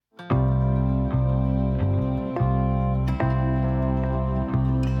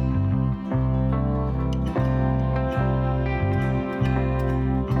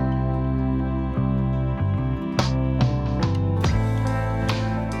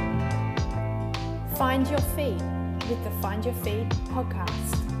Find Your Feet with the Find Your Feet podcast.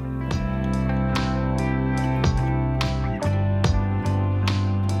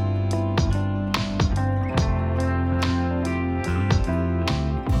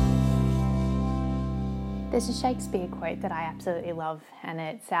 There's a Shakespeare quote that I absolutely love, and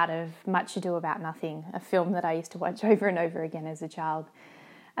it's out of Much Ado About Nothing, a film that I used to watch over and over again as a child.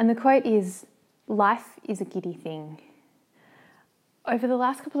 And the quote is, "Life is a giddy thing." Over the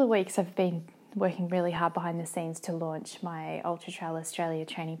last couple of weeks, I've been working really hard behind the scenes to launch my Ultra Trail Australia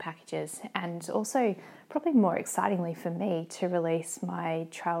training packages, and also, probably more excitingly for me, to release my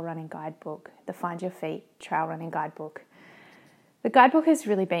trail running guidebook, the Find Your Feet Trail Running Guidebook. The guidebook has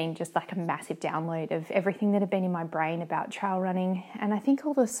really been just like a massive download of everything that had been in my brain about trail running, and I think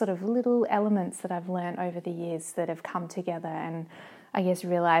all the sort of little elements that I've learned over the years that have come together, and I guess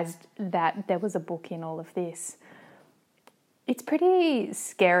realised that there was a book in all of this. It's pretty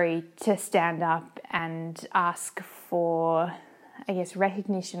scary to stand up and ask for, I guess,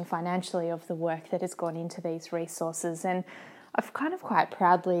 recognition financially of the work that has gone into these resources, and I've kind of quite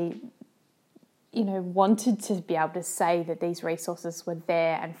proudly wanted to be able to say that these resources were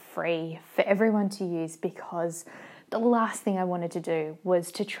there and free for everyone to use, because the last thing I wanted to do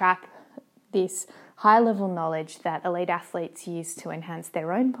was to trap this high-level knowledge that elite athletes use to enhance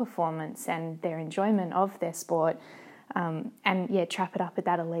their own performance and their enjoyment of their sport, trap it up at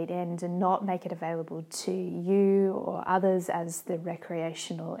that elite end and not make it available to you or others as the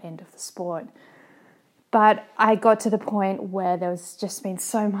recreational end of the sport. But I got to the point where there was just been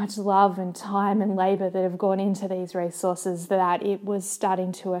so much love and time and labour that have gone into these resources that it was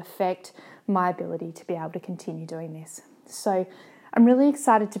starting to affect my ability to be able to continue doing this. So I'm really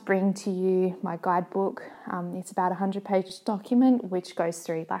excited to bring to you my guidebook. It's about a 100-page document which goes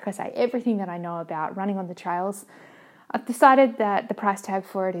through, like I say, everything that I know about running on the trails. I've decided that the price tag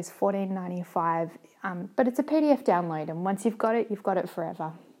for it is $14.95, but it's a PDF download, and once you've got it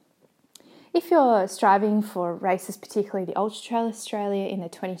forever. If you're striving for races, particularly the Ultra Trail Australia in the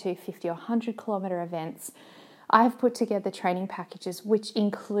 22, 50 or 100 kilometre events, I have put together training packages which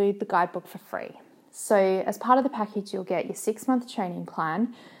include the guidebook for free. So as part of the package, you'll get your 6-month training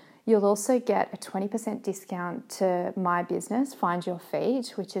plan. You'll also get a 20% discount to my business, Find Your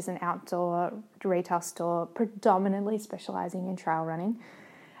Feet, which is an outdoor retail store predominantly specialising in trail running.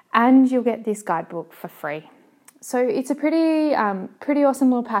 And you'll get this guidebook for free. So it's a pretty awesome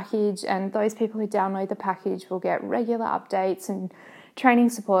little package, and those people who download the package will get regular updates and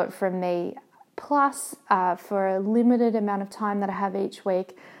training support from me. Plus, for a limited amount of time that I have each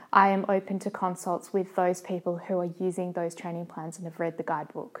week, I am open to consults with those people who are using those training plans and have read the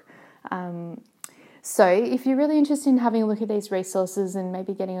guidebook. So if you're really interested in having a look at these resources and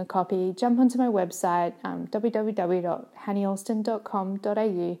maybe getting a copy, jump onto my website,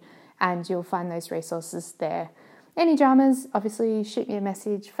 www.hannyalston.com.au, and you'll find those resources there. Any dramas, obviously shoot me a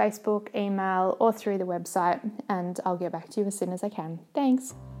message, Facebook, email, or through the website, and I'll get back to you as soon as I can.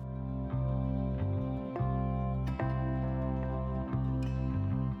 Thanks.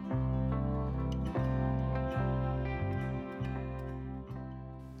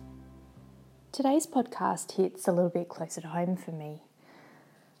 Today's podcast hits a little bit closer to home for me.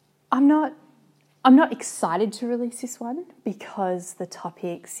 I'm not excited to release this one because the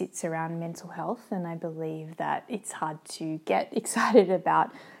topic sits around mental health, and I believe that it's hard to get excited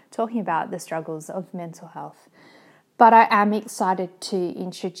about talking about the struggles of mental health. But I am excited to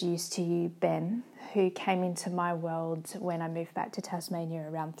introduce to you Ben, who came into my world when I moved back to Tasmania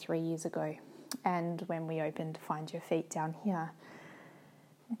around 3 years ago, and when we opened Find Your Feet down here.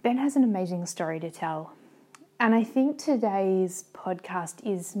 Ben has an amazing story to tell, and I think today's podcast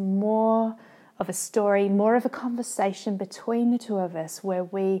is more of a story, more of a conversation between the two of us, where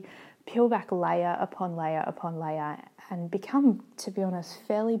we peel back layer upon layer upon layer and become, to be honest,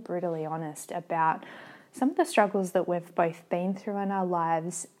 fairly brutally honest about some of the struggles that we've both been through in our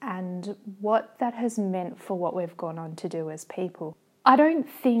lives and what that has meant for what we've gone on to do as people. I don't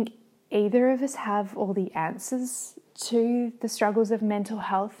think either of us have all the answers to the struggles of mental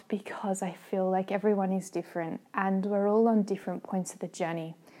health, because I feel like everyone is different and we're all on different points of the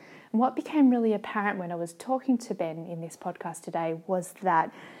journey. And what became really apparent when I was talking to Ben in this podcast today was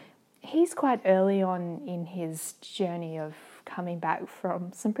that he's quite early on in his journey of coming back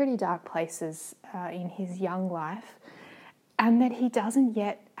from some pretty dark places in his young life, and that he doesn't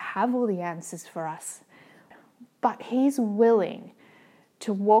yet have all the answers for us. But he's willing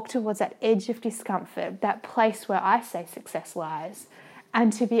to walk towards that edge of discomfort, that place where I say success lies,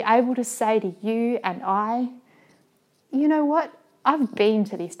 and to be able to say to you and I, you know what? I've been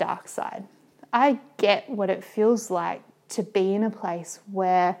to this dark side. I get what it feels like to be in a place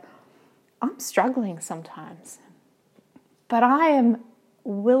where I'm struggling sometimes. But I am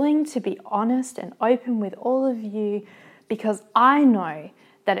willing to be honest and open with all of you because I know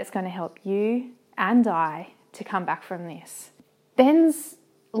that it's going to help you and I to come back from this. Ben's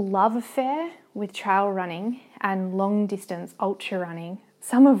love affair with trail running and long distance ultra running,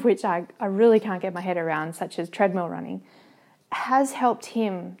 some of which I really can't get my head around, such as treadmill running, has helped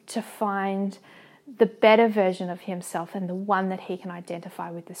him to find the better version of himself and the one that he can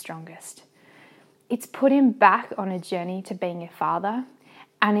identify with the strongest. It's put him back on a journey to being a father,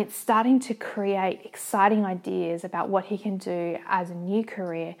 and it's starting to create exciting ideas about what he can do as a new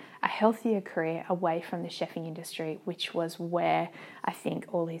career, a healthier career away from the chefing industry, which was where I think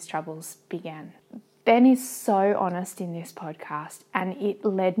all his troubles began. Ben is so honest in this podcast, and it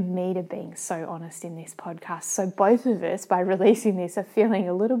led me to being so honest in this podcast. So both of us, by releasing this, are feeling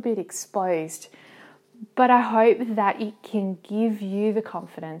a little bit exposed. But I hope that it can give you the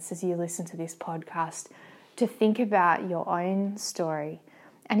confidence as you listen to this podcast to think about your own story.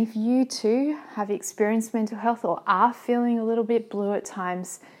 And if you too have experienced mental health or are feeling a little bit blue at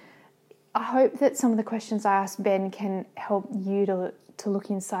times, I hope that some of the questions I asked Ben can help you to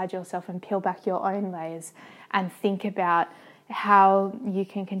look inside yourself and peel back your own layers and think about how you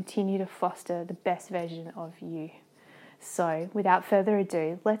can continue to foster the best version of you. So without further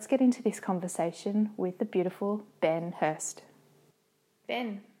ado, let's get into this conversation with the beautiful Ben Hirst.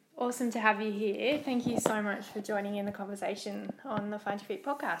 Ben, awesome to have you here. Thank you so much for joining in the conversation on the Find Your Feet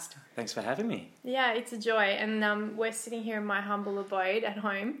podcast. Thanks for having me. Yeah, it's a joy. And we're sitting here in my humble abode at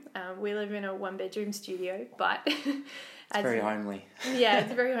home. We live in a one-bedroom studio, but... It's very homely. Yeah,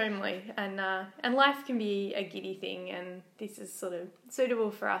 it's very homely. And life can be a giddy thing, and this is sort of suitable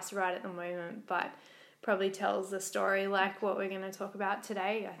for us right at the moment, but probably tells the story like what we're going to talk about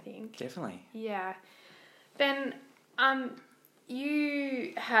today, I think. Definitely. Yeah. Ben,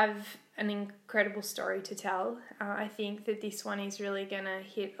 you have an incredible story to tell. I think that this one is really going to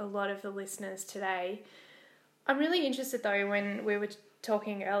hit a lot of the listeners today. I'm really interested, though, when we were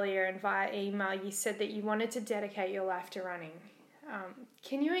talking earlier and via email, you said that you wanted to dedicate your life to running.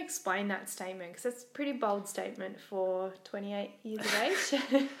 Can you explain that statement? Because it's a pretty bold statement for 28 years of age.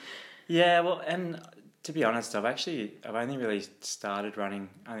 Yeah, well, and to be honest, I've only really started running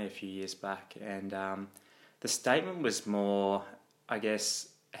only a few years back, and the statement was more, I guess,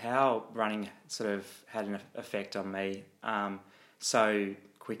 how running sort of had an effect on me so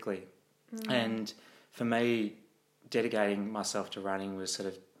quickly. And for me, dedicating myself to running was sort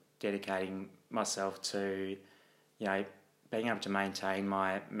of dedicating myself to, being able to maintain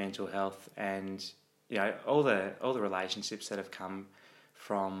my mental health and, all the relationships that have come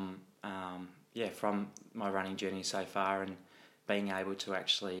from from my running journey so far, and being able to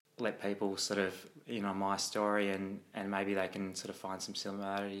actually let people sort of my story and maybe they can sort of find some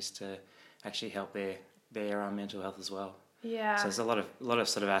similarities to actually help their mental health as well. Yeah. So there's a lot of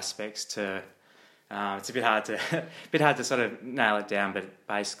sort of aspects to. It's a bit hard to sort of nail it down, but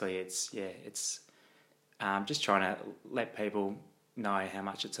basically it's just trying to let people know how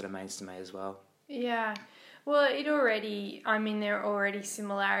much it sort of means to me as well. Yeah. Well, there are already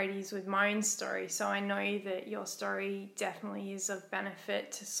similarities with my own story, so I know that your story definitely is of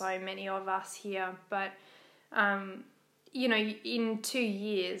benefit to so many of us here. But, in 2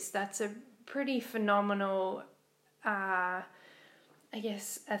 years, that's a pretty phenomenal,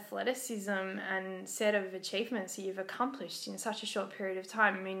 athleticism and set of achievements that you've accomplished in such a short period of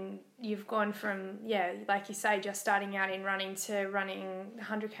time. I mean, you've gone from, like you say, just starting out in running to running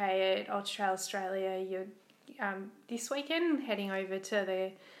 100k at Ultra Trail Australia. You're this weekend heading over to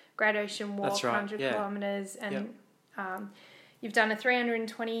the Great Ocean Walk, That's right. 100 kilometres, and you've done a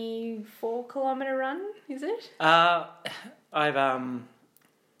 324 kilometre run. Is it? I've run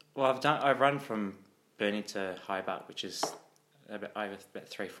from Burnie to Hobart, which is about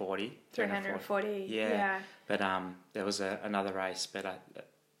 340. 340. Yeah. But there was another race, but I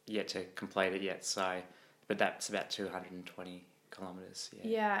yet to complete it yet. But that's about 220 kilometres.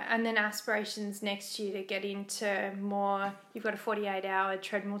 Yeah, and then aspirations next year to get into more. You've got a 48-hour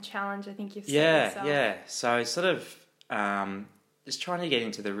treadmill challenge, I think you've said yourself. Yeah. So sort of just trying to get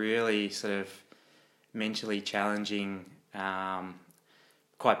into the really sort of mentally challenging,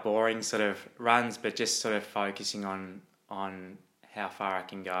 quite boring sort of runs, but just sort of focusing on how far I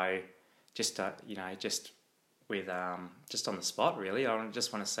can go, just with just on the spot really. I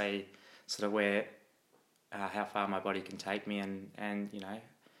just want to see sort of where. How far my body can take me, and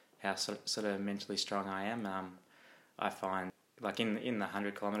how sort of mentally strong I am. I find like in the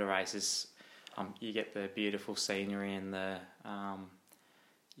 100 kilometre races, you get the beautiful scenery and the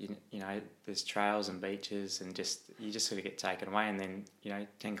you know, there's trails and beaches, and you just sort of get taken away, and then, you know,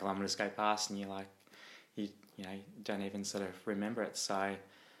 10 kilometres go past, and you're like, you know, don't even sort of remember it. So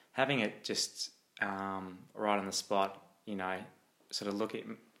having it just right on the spot, you know, sort of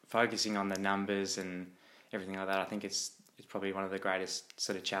focusing on the numbers and everything like that, I think it's probably one of the greatest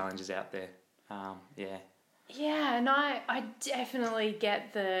sort of challenges out there. Yeah. Yeah, and I definitely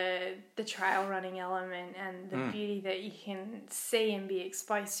get the trail running element and the beauty that you can see and be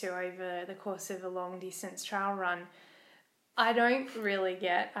exposed to over the course of a long distance trail run. I don't really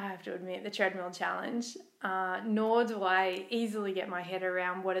get, I have to admit, the treadmill challenge, nor do I easily get my head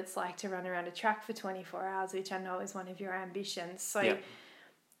around what it's like to run around a track for 24 hours, which I know is one of your ambitions. So Yep.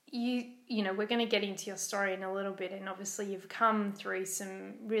 you know, we're going to get into your story in a little bit, and obviously you've come through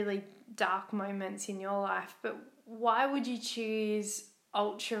some really dark moments in your life, but why would you choose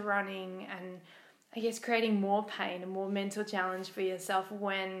ultra running and I guess creating more pain and more mental challenge for yourself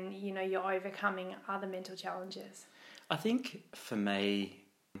when, you know, you're overcoming other mental challenges? I think for me,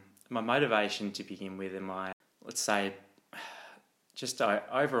 my motivation to begin with, and my, let's say, just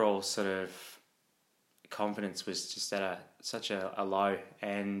overall sort of confidence was just at such a low,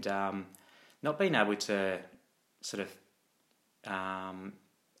 and not being able to sort of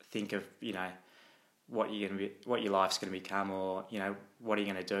think of, you know, what your life's going to become, or, you know, what are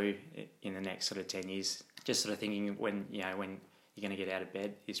you going to do in the next sort of 10 years. Just sort of thinking when you're going to get out of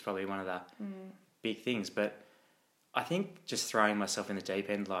bed is probably one of the big things. But I think just throwing myself in the deep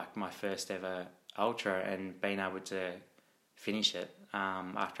end, like my first ever ultra, and being able to finish it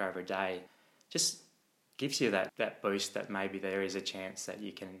after over a day, just gives you that boost that maybe there is a chance that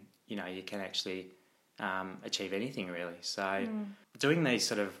you can actually achieve anything, really. So doing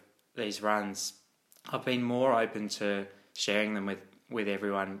these runs, I've been more open to sharing them with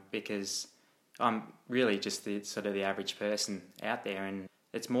everyone, because I'm really just the average person out there, and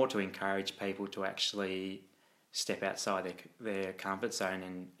it's more to encourage people to actually step outside their comfort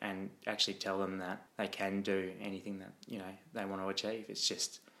zone and actually tell them that they can do anything that, you know, they want to achieve. It's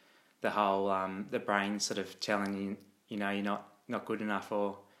just the whole the brain sort of telling you, you know, you're not good enough,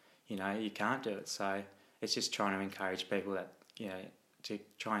 or, you know, you can't do it. So it's just trying to encourage people that, you know, to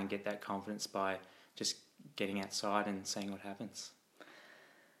try and get that confidence by just getting outside and seeing what happens.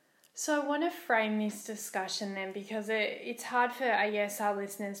 So I want to frame this discussion then, because it's hard for, I guess, our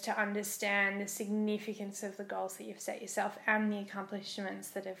listeners to understand the significance of the goals that you've set yourself and the accomplishments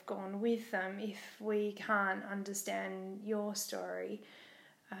that have gone with them if we can't understand your story.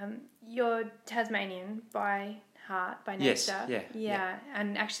 You're Tasmanian by heart, by nature. Yes, yeah.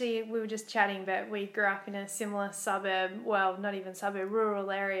 And actually we were just chatting, but we grew up in a similar suburb, well, not even suburb,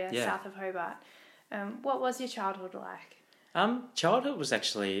 rural area south of Hobart. What was your childhood like? Childhood was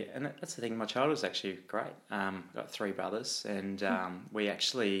actually, and that's the thing, my childhood was actually great. Got 3 brothers, and we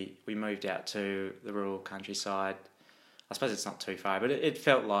moved out to the rural countryside. I suppose it's not too far, but it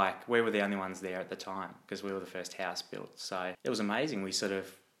felt like we were the only ones there at the time, because we were the first house built. So it was amazing.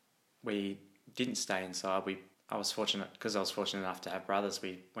 We didn't stay inside. I was fortunate enough to have brothers.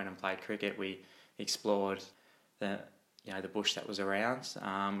 We went and played cricket. We explored the bush that was around,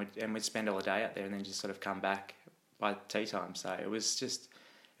 and we'd spend all the day out there, and then just sort of come back by tea time. So it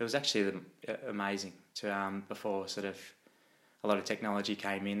was actually amazing to before sort of a lot of technology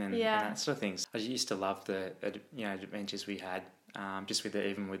came in and that sort of things. I used to love the adventures we had, just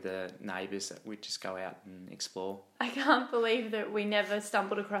even with the neighbours, that we'd just go out and explore. I can't believe that we never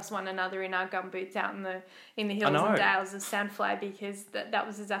stumbled across one another in our gumboots out in the hills and dales of Sandfly, because that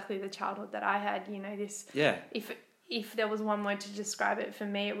was exactly the childhood that I had. You know, this. Yeah. If there was one word to describe it for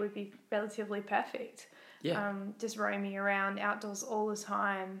me, it would be relatively perfect. Yeah. Just roaming around outdoors all the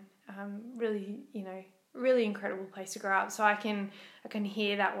time. Really, you know, really incredible place to grow up. So I can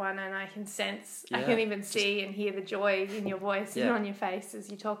hear that one, and I can sense, I can even see and hear the joy in your voice and on your face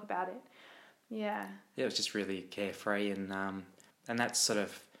as you talk about it. Yeah. Yeah, it was just really carefree, and that's sort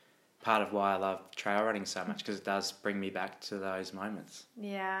of part of why I love trail running so much, because it does bring me back to those moments.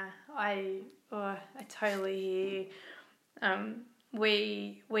 Yeah, I totally hear you.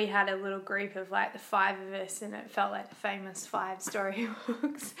 We had a little group of like the 5 of us, and it felt like the famous 5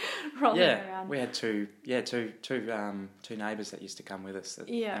 storybooks rolling around. Yeah, we had two neighbours that used to come with us. It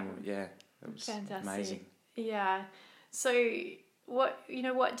was fantastic. Amazing. Yeah. So what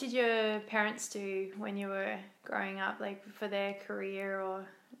did your parents do when you were growing up, like for their career or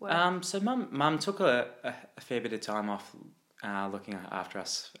work? So mum took a fair bit of time off, looking after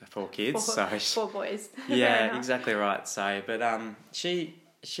us 4 kids. 4 boys. Yeah, exactly right. So, but she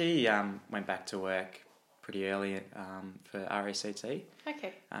went back to work pretty early for RACT.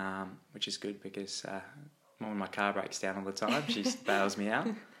 Okay. Which is good, because when my car breaks down all the time, she bails me out.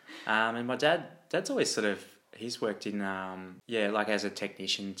 And my dad's always sort of, he's worked in, like as a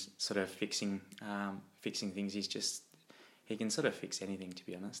technician, sort of fixing things. He can sort of fix anything, to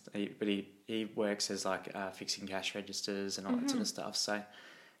be honest. But he works as like fixing cash registers and all that sort of stuff. So,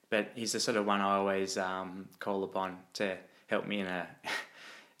 but he's the sort of one I always call upon to help me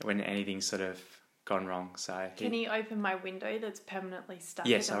when anything's sort of gone wrong. So can he open my window that's permanently stuck?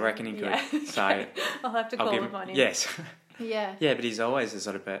 Yes, I reckon he could. Yeah. So I'll have to call upon him. Yes. Yeah. Yeah, but he's always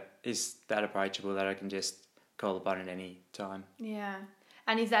he's that approachable that I can just call upon at any time. Yeah.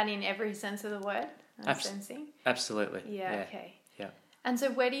 And is that in every sense of the word? Sensing? Absolutely. Yeah, okay. Yeah. And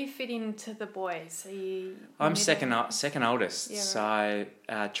so where do you fit into the boys? Are you... I'm second oldest. Yeah, right.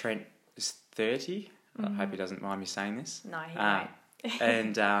 So Trent is 30. I hope he doesn't mind me saying this. No, he won't.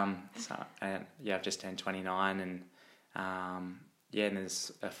 And I've just turned 29, and and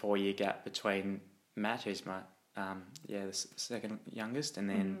there's a 4-year gap between Matt, who's my the second youngest, and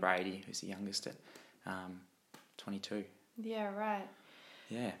then Brady, who's the youngest at 22. Yeah, right.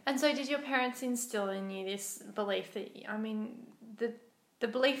 Yeah. And so did your parents instill in you this belief that, I mean, the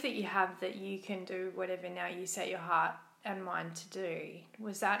belief that you have that you can do whatever now you set your heart and mind to do,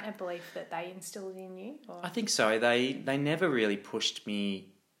 was that a belief that they instilled in you? Or? I think so. They never really pushed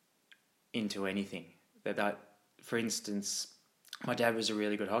me into anything. For instance, my dad was a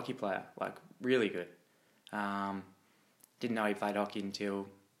really good hockey player, like really good. Didn't know he played hockey until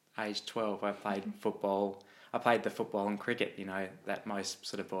age 12. I played football. I played the football and cricket, that most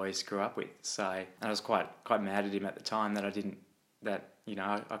sort of boys grew up with. So, and I was quite mad at him at the time that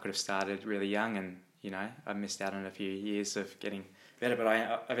I could have started really young, and I missed out on a few years of getting better. But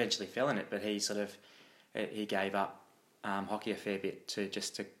I eventually fell in it. But he gave up hockey a fair bit to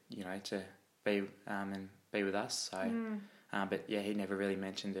be and be with us. So, but yeah, he never really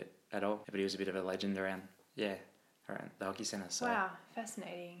mentioned it at all. But he was a bit of a legend around the hockey centre. So. Wow,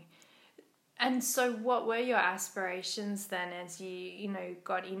 fascinating. And so what were your aspirations then as you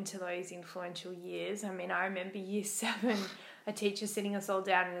got into those influential years? I mean, I remember year 7, a teacher sitting us all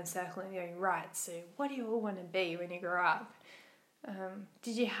down in a circle and going, right, so what do you all want to be when you grow up?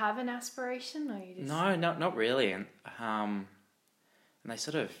 Did you have an aspiration, or you just... No, not really. And they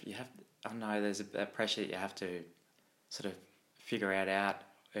sort of, I know there's a pressure that you have to sort of figure out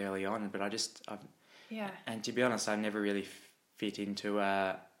early on, but and to be honest, I never really fit into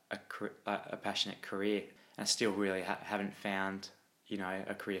a passionate career, and still really haven't found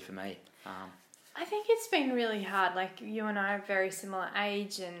a career for me. I think it's been really hard. Like, you and I are very similar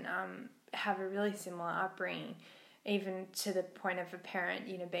age and have a really similar upbringing, even to the point of a parent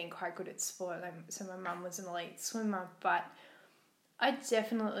being quite good at sport. So my mum was an elite swimmer, but I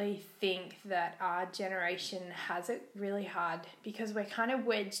definitely think that our generation has it really hard because we're kind of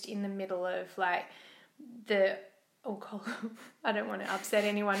wedged in the middle of like I don't want to upset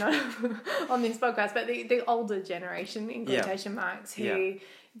anyone on this podcast, but the older generation, in quotation marks, who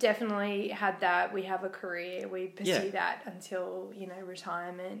definitely had that, we have a career, we pursue that until,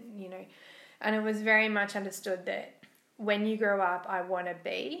 retirement, and it was very much understood that when you grow up, I want to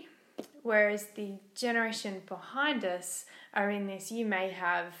be, whereas the generation behind us are in this, you may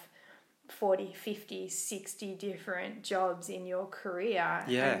have 40, 50, 60 different jobs in your career,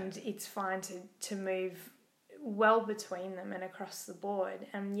 and it's fine to move well between them and across the board,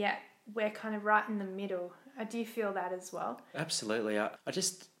 and yet we're kind of right in the middle. Do you feel that as well? Absolutely. I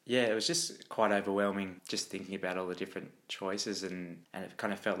just it was just quite overwhelming just thinking about all the different choices, and it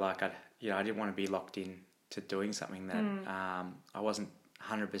kind of felt like I didn't want to be locked in to doing something that I wasn't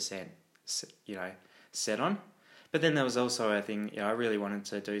 100% set on. But then there was also a thing, I really wanted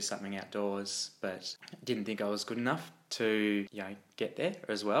to do something outdoors, but didn't think I was good enough to get there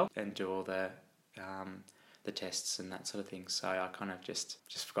as well and do all the tests and that sort of thing. So I kind of just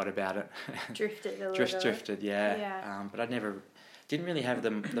forgot about it. Drifted a little. Drifted, yeah. But I didn't really have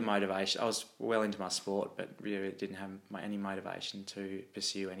the motivation. I was well into my sport, but really didn't have any motivation to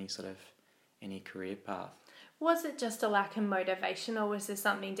pursue any career path. Was it just a lack of motivation, or was there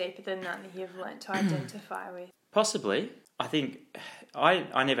something deeper than that you've learnt to identify with? Possibly. I think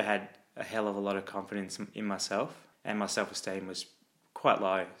I never had a hell of a lot of confidence in myself, and my self-esteem was quite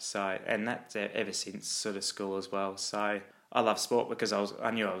low. So, and that's ever since sort of school as well. So I love sport because I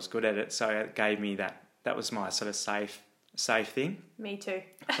knew I was good at it. So it gave me that was my sort of safe thing. Me too.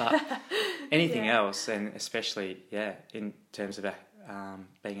 But anything else, and especially in terms of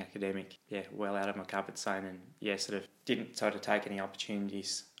being academic, well out of my comfort zone, and sort of didn't take any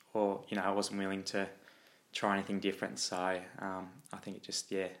opportunities, or I wasn't willing to try anything different. So I think it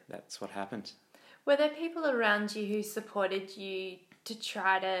just that's what happened. Were there people around you who supported you to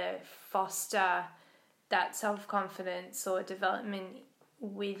try to foster that self-confidence or development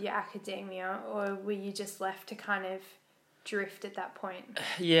with your academia, or were you just left to kind of drift at that point?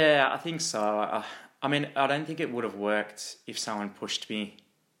 Yeah, I think so. I mean, I don't think it would have worked if someone pushed me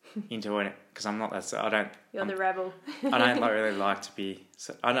into it, because I'm not that. You're the rebel. I don't really like to be.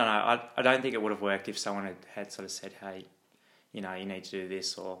 So, I don't know. I don't think it would have worked if someone had sort of said, "Hey, you need to do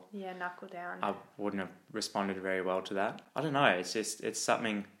this," or knuckle down. I wouldn't have responded very well to that. I don't know. It's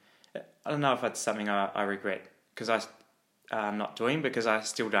something. I don't know if it's something I regret, because I'm not doing, because I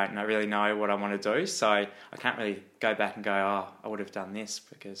still don't really know what I want to do. So I can't really go back and go, "Oh, I would have done this,"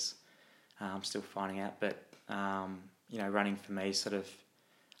 because I'm still finding out. But running for me, sort of,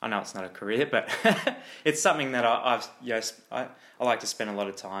 I know it's not a career, but it's something that I like to spend a lot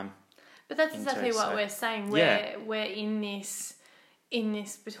of time. But that's exactly what we're saying. We're in this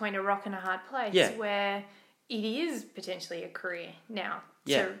between a rock and a hard place, where it is potentially a career now.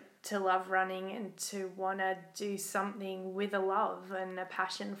 To love running and to want to do something with a love and a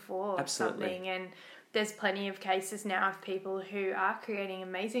passion for something. And there's plenty of cases now of people who are creating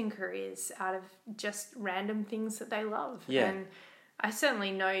amazing careers out of just random things that they love. Yeah. And I certainly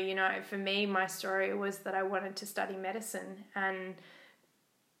know, for me, my story was that I wanted to study medicine, and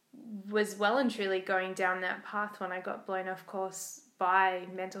was well and truly going down that path when I got blown off course by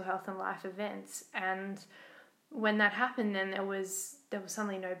mental health and life events. And when that happened, then there was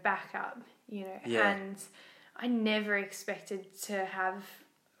suddenly no backup, and I never expected to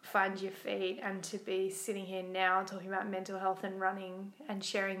find your feet and to be sitting here now talking about mental health and running and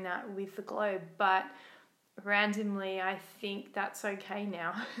sharing that with the globe. But randomly, I think that's okay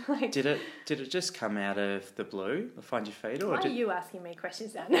now. Did it just come out of the blue, Find Your Feet? Or why are you asking me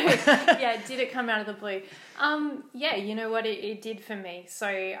questions now? No. Yeah, did it come out of the blue? Yeah, you know what it did for me. So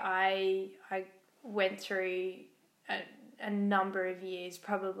I went through a number of years,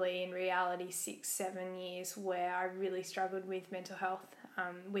 probably in reality 6-7 years, where I really struggled with mental health,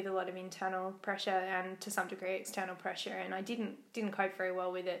 with a lot of internal pressure and to some degree external pressure, and I didn't cope very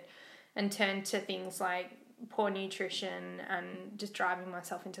well with it, and turned to things like poor nutrition and just driving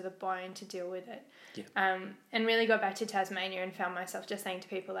myself into the bone to deal with it. Yeah. And really got back to Tasmania and found myself just saying to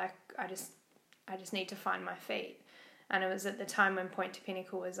people, like, I just need to find my feet. And it was at the time when Point to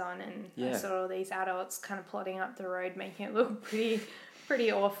Pinnacle was on, and I saw all these adults kind of plodding up the road, making it look pretty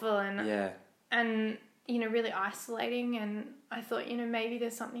awful, and really isolating. And I thought, maybe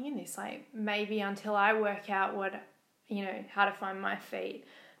there's something in this. Like, maybe until I work out how to find my feet,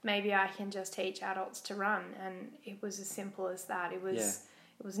 maybe I can just teach adults to run. And it was as simple as that. It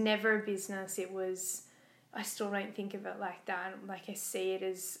was never a business. I still don't think of it like that. Like, I see it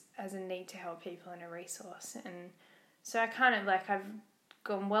as a need to help people and a resource. And so I kind of I've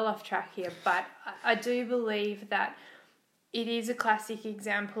gone well off track here, but I do believe that it is a classic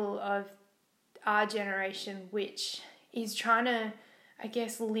example of our generation, which is trying to, I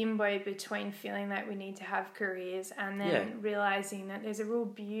guess, limbo between feeling like we need to have careers and then realising that there's a real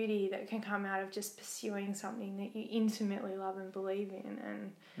beauty that can come out of just pursuing something that you intimately love and believe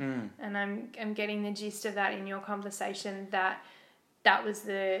in. And I'm getting the gist of that in your conversation, that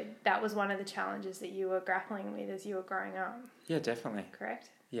was one of the challenges that you were grappling with as you were growing up. Yeah, definitely.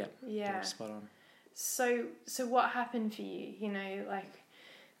 Correct? Yeah. Spot on. So what happened for you?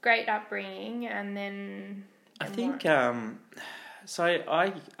 Great upbringing, and then I think so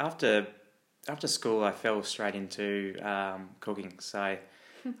I after school I fell straight into cooking. So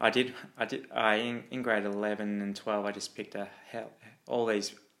in grade 11 and 12 I just picked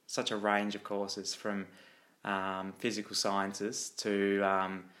such a range of courses, from physical sciences to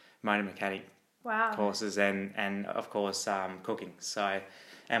motor mechanic courses, and of course cooking. So,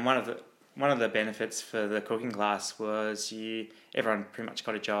 and one of the benefits for the cooking class was everyone pretty much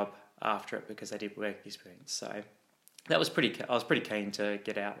got a job after it because they did work experience. So I was pretty keen to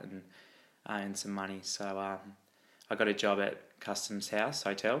get out and earn some money. So I got a job at Customs House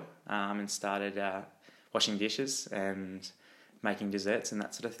Hotel and started washing dishes and making desserts and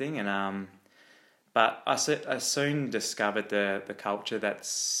that sort of thing. And but I soon discovered the culture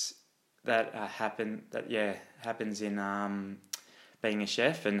happens in being a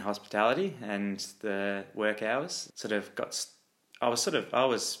chef and hospitality, and the work hours I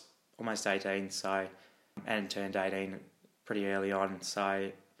was almost 18, so, and turned 18 pretty early on.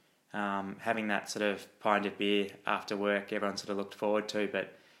 So having that sort of pint of beer after work, everyone sort of looked forward to,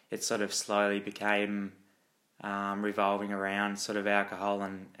 but it sort of slowly became revolving around sort of alcohol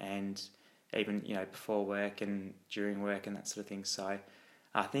and even before work and during work and that sort of thing. So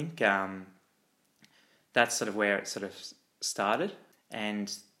I think that's sort of where it sort of started.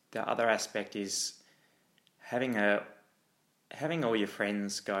 And the other aspect is having all your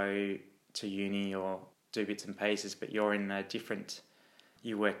friends go to uni or do bits and pieces, but you're in a different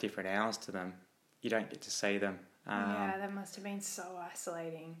you work different hours to them, you don't get to see them. Yeah, that must have been so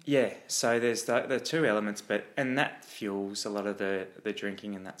isolating. Yeah, so there's the two elements, and that fuels a lot of the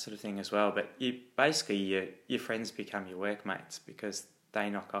drinking and that sort of thing as well. But your friends become your workmates because they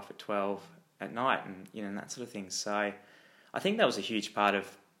knock off at 12 at night and that sort of thing. So I think that was a huge part of,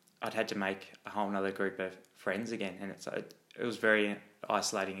 I'd had to make a whole other group of friends again, and it was a very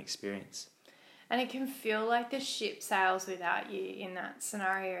isolating experience. And it can feel like the ship sails without you in that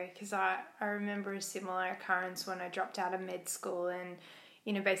scenario, because I remember a similar occurrence when I dropped out of med school and,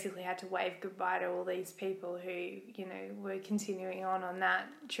 basically had to wave goodbye to all these people who, were continuing on that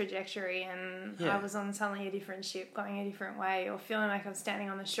trajectory, and I was on suddenly a different ship going a different way, or feeling like I'm standing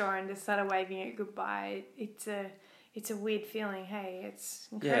on the shore and just started waving it goodbye. It's a weird feeling, hey, it's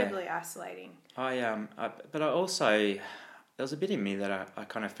incredibly isolating. But I also... There was a bit in me that I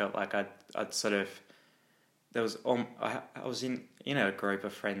kind of felt like I'd sort of... I was in a group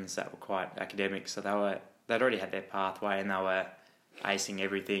of friends that were quite academic, so they'd already had their pathway and they were acing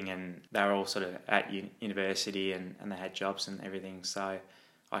everything, and they were all sort of at university and they had jobs and everything. So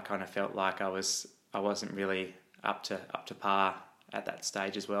I kind of felt like I wasn't really up to par at that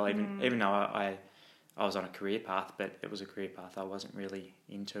stage as well, even though I was on a career path, but it was a career path I wasn't really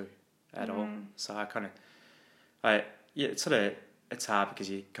into at all. So it's hard because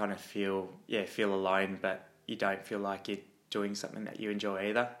you kind of feel alone, but you don't feel like you're doing something that you enjoy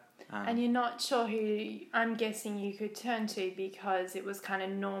either. And you're not sure who, I'm guessing, you could turn to, because it was kind of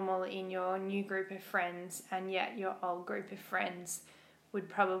normal in your new group of friends, and yet your old group of friends would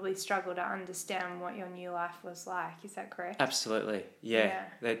probably struggle to understand what your new life was like. Is that correct? Absolutely, yeah.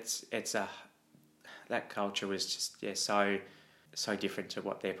 That culture was just so different to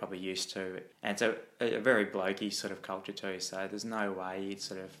what they're probably used to, and it's a very blokey sort of culture too. So there's no way you'd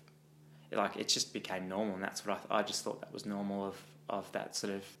sort of it just became normal, and that's what I just thought that was normal of that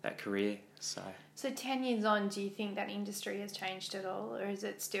sort of that career. So 10 years on, do you think that industry has changed at all, or is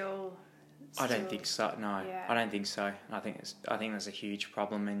it still... I don't think so. No, yeah. I don't think so. I think there's a huge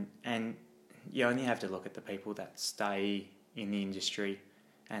problem, and you only have to look at the people that stay in the industry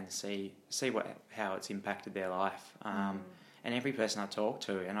and see how it's impacted their life. And every person I talked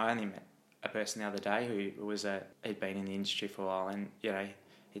to, and I only met a person the other day who had been in the industry for a while, and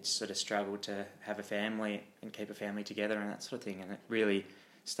he'd sort of struggled to have a family and keep a family together and that sort of thing, and it really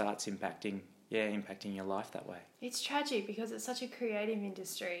starts impacting your life that way. It's tragic because it's such a creative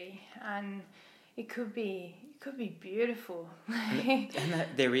industry, and it could be beautiful. and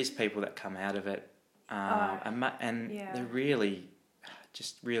there is people that come out of it, they're really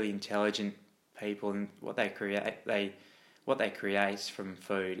intelligent people, and what they create from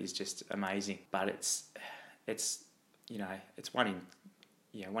food is just amazing. But it's 1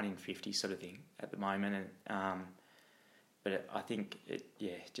 in 50 sort of thing at the moment, and but I think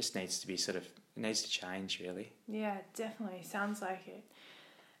it just needs to be it needs to change, really. Yeah, definitely sounds like it.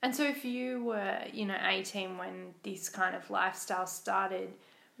 And so, if you were 18 when this kind of lifestyle started,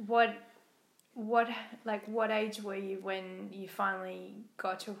 what age were you when you finally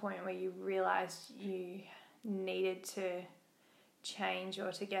got to a point where you realised you needed to change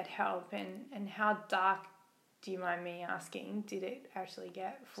or to get help, and how dark, do you mind me asking, did it actually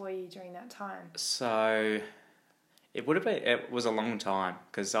get for you during that time? So it was a long time,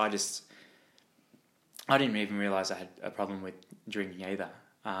 because I didn't even realise I had a problem with drinking either,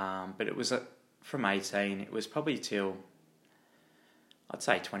 but it was from 18, it was probably till I'd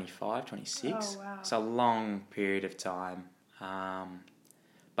say 25, 26. Oh, wow. It's a long period of time,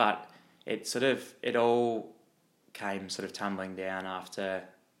 but it all came sort of tumbling down after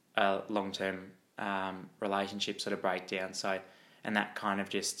a long-term relationship sort of breakdown. So, and that kind of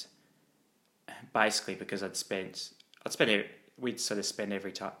just basically, because we'd sort of spend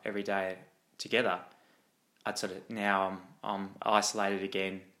every day together. Now I'm isolated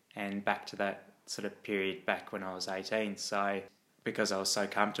again, and back to that sort of period back when I was 18. So because I was so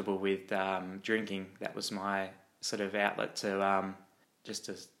comfortable with drinking, that was my sort of outlet to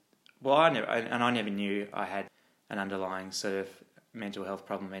I never knew I had an underlying sort of mental health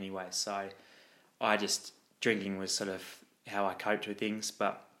problem anyway. So drinking was sort of how I coped with things.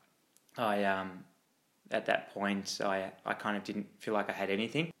 But at that point, I kind of didn't feel like I had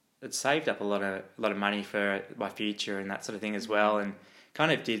anything. It saved up a lot of money for my future and that sort of thing as well, and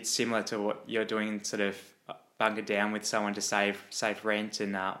kind of did similar to what you're doing, sort of bunkered down with someone to save rent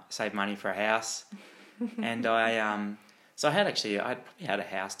and save money for a house. And I probably had a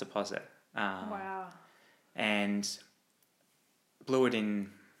house deposit. Wow. And blew it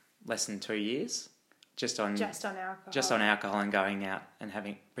in less than 2 years, just on alcohol and going out and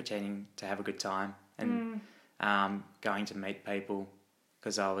pretending to have a good time, and going to meet people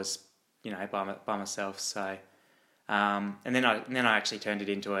because I was, by myself. So, and then I actually turned it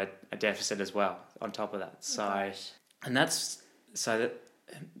into a deficit as well on top of that. So, and that's so that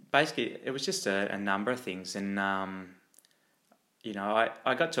basically it was just a number of things, and I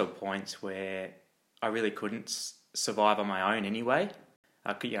got to a point where I really couldn't survive on my own anyway.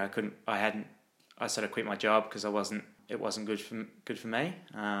 I sort of quit my job because it wasn't good for me,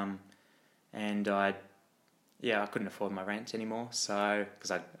 and I couldn't afford my rent anymore. So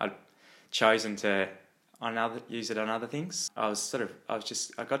because I'd chosen to use it on other things, I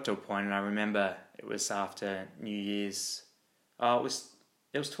got to a point, and I remember it was after New Year's.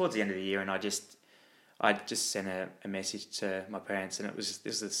 It was towards the end of the year, and I just sent a message to my parents, and this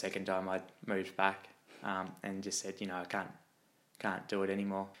was the second time I'd moved back, and just said, I can't do it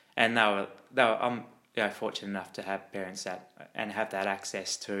anymore. And I'm fortunate enough to have parents and have that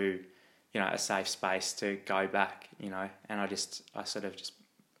access to, a safe space to go back, and I sort of just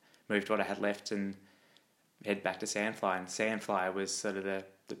moved what I had left and head back to Sandfly, and Sandfly was sort of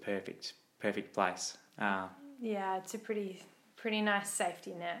the perfect place. Yeah, it's a pretty nice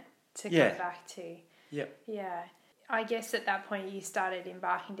safety net to go back to. Yep. Yeah. I guess at that point you started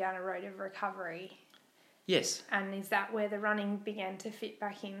embarking down a road of recovery. Yes. And is that where the running began to fit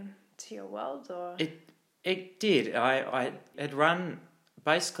back into your world, or? It did. I had run,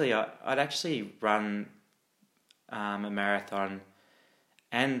 basically I'd actually run a marathon,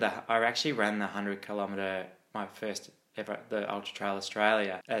 and I actually ran the 100 kilometre, my first ever, the Ultra Trail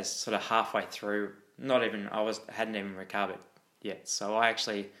Australia, as sort of halfway through. Hadn't even recovered yet. So I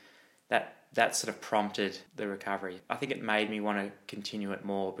actually, that sort of prompted the recovery. I think it made me want to continue it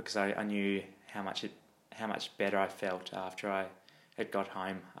more because I knew how much better I felt after I had got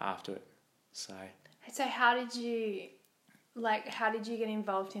home after it. So how did you get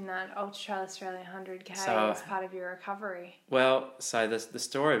involved in that Ultra Trail Australia 100K as part of your recovery? Well, so the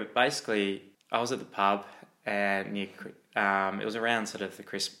story, but basically I was at the pub and it was around sort of the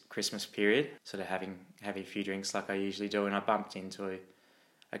Christmas period, sort of having a few drinks like I usually do, and I bumped into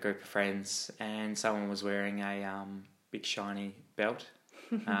a group of friends, and someone was wearing a big shiny belt,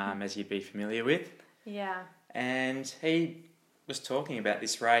 as you'd be familiar with. Yeah. And he was talking about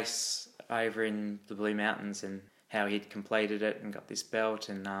this race over in the Blue Mountains and how he'd completed it and got this belt,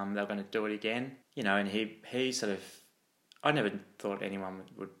 and they were going to do it again. And he sort of, I never thought anyone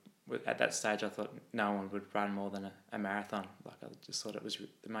would at that stage. I thought no one would run more than a marathon. Like, I just thought it was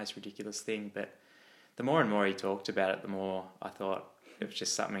the most ridiculous thing. But the more and more he talked about it, the more I thought it was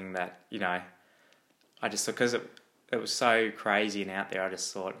just something that, I just thought, because it was so crazy and out there, I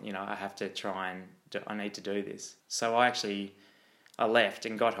just thought, I have to try and I need to do this. So I left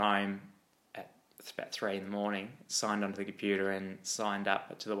and got home at about 3 a.m, signed onto the computer and signed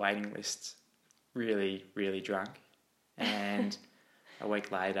up to the waiting list, really, really drunk. And a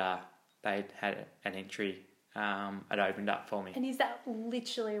week later, they'd had an entry had opened up for me. And is that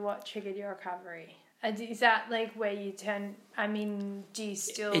literally what triggered your recovery? Is that like where you turn... do you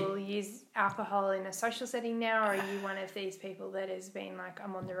still use alcohol in a social setting now, or are you one of these people that has been like,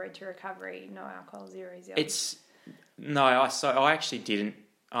 I'm on the road to recovery, no alcohol, zero zeal? No, I actually didn't.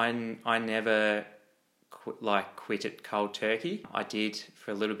 I never quit it cold turkey. I did for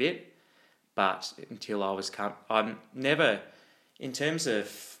a little bit, but until I was... I'm never... In terms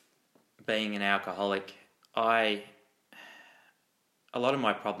of being an alcoholic, a lot of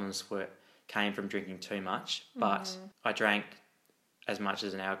my problems came from drinking too much, but I drank as much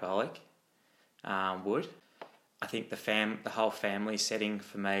as an alcoholic would. I think the whole family setting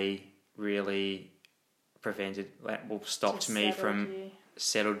for me really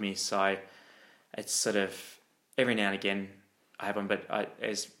settled me. So it's sort of every now and again I have one, but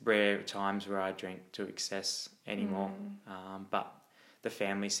there's rare times where I drink to excess anymore. But the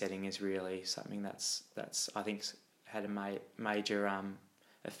family setting is really something that's I think had a major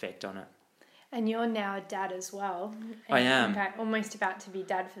effect on it. And you're now a dad as well. I am. In fact, almost about to be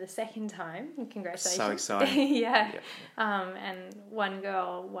dad for the second time. Congratulations. So exciting. Yeah. And one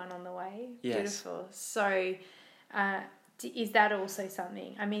girl, one on the way. Yes. Beautiful. So is that also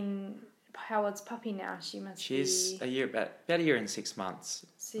something? How old's Poppy now? She's about a year and 6 months.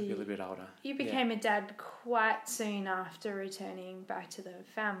 So maybe a little bit older. You became a dad quite soon after returning back to the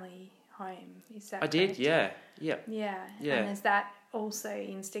family home. Is that correct? did, yeah. Yep. Yeah. And has that also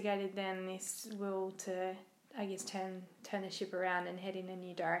instigated then this will to, I guess, turn the ship around and head in a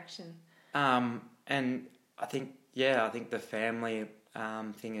new direction? And I think the family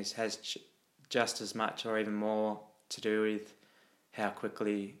thing has just as much or even more to do with how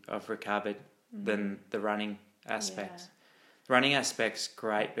quickly I've recovered than the running aspects. Yeah. The running aspect's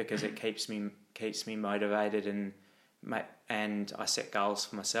great because it keeps me motivated and and I set goals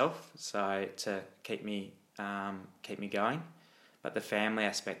for myself, so to keep me going. But the family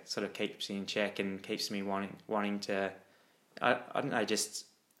aspect sort of keeps me in check and keeps me wanting to, I don't know, just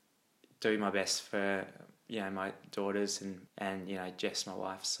do my best for my daughters and Jess, my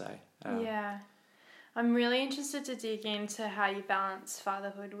wife. So yeah, I'm really interested to dig into how you balance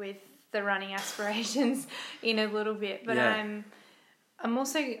fatherhood with the running aspirations in a little bit. But I'm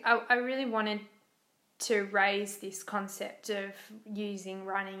also I really wanted to raise this concept of using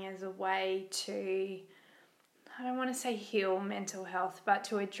running as a way to, I don't want to say heal mental health, but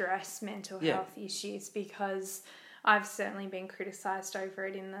to address mental health issues, because I've certainly been criticised over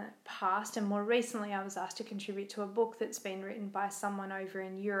it in the past, and more recently I was asked to contribute to a book that's been written by someone over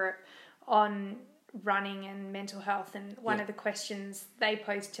in Europe on running and mental health, and one of the questions they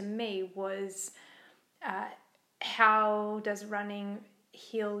posed to me was, how does running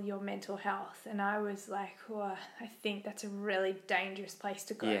heal your mental health? And I was like, I think that's a really dangerous place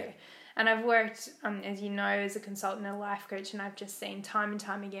to go. Yeah. And I've worked, as you know, as a consultant and a life coach, and I've just seen time and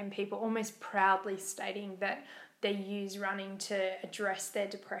time again people almost proudly stating that they use running to address their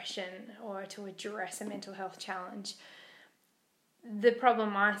depression or to address a mental health challenge. The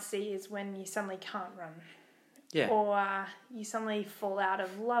problem I see is when you suddenly can't run. Yeah. Or you suddenly fall out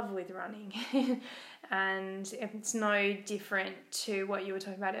of love with running. And it's no different to what you were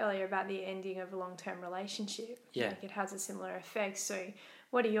talking about earlier about the ending of a long-term relationship. Yeah. Like it has a similar effect. So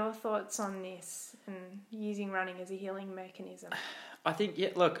what are your thoughts on this and using running as a healing mechanism? I think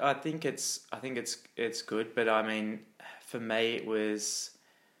it's good, but I mean, for me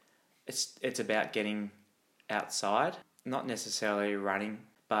it's about getting outside, not necessarily running,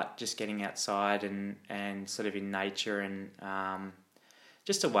 but just getting outside and sort of in nature and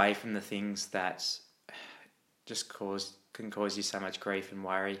just away from the things that just can cause you so much grief and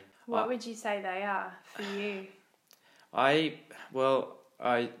worry. What would you say they are for you?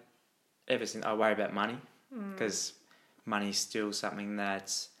 Ever since I worry about money, because money's still something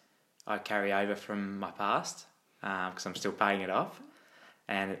that I carry over from my past, because I'm still paying it off,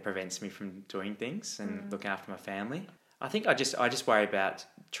 and it prevents me from doing things and looking after my family. I think I just worry about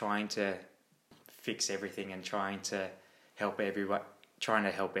trying to fix everything and trying to help everyone.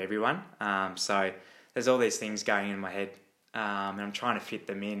 So there's all these things going in my head, and I'm trying to fit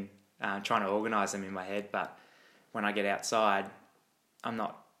them in, trying to organise them in my head. But when I get outside, I'm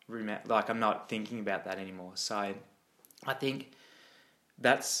not thinking about that anymore. So I think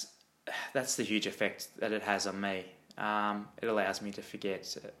that's the huge effect that it has on me. It allows me to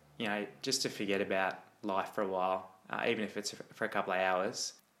forget, just to forget about life for a while, even if it's for a couple of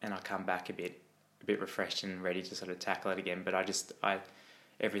hours, and I come back a bit refreshed and ready to sort of tackle it again. But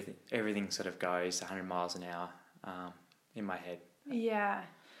everything sort of goes 100 miles an hour in my head. Yeah,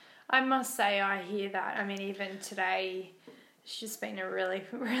 I must say I hear that. I mean, even today, it's just been a really,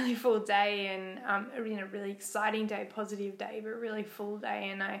 really full day, and a really exciting day, positive day, but really full day.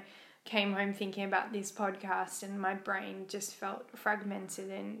 And I came home thinking about this podcast, and my brain just felt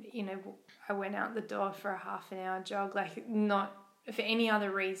fragmented. And I went out the door for a half an hour jog, like not for any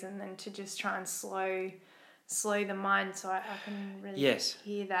other reason than to just try and slow the mind. So I can really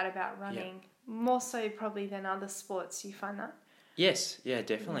hear that about running, more so probably than other sports. You find that? Yes, yeah,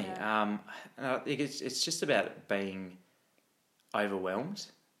 definitely. Yeah. I think it's just about being overwhelmed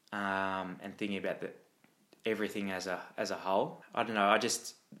and thinking about everything as a whole. I don't know. I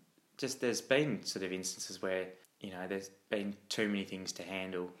just there's been sort of instances where there's been too many things to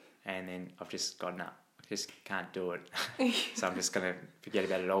handle, and then I've just gone, no, I just can't do it. So I'm just going to forget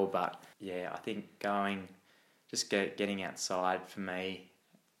about it all. But yeah, I think getting outside for me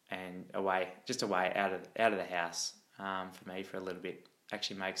and away out of the house for me for a little bit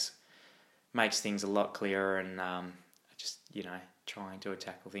actually makes things a lot clearer, and just trying to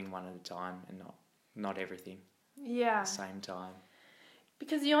tackle things one at a time and not everything at the same time.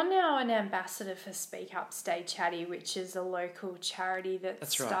 Because you're now an ambassador for Speak Up, Stay Chatty, which is a local charity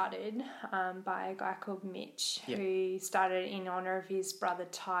that's started by a guy called Mitch, who started in honour of his brother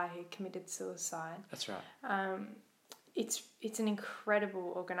Ty, who committed suicide. That's right. It's an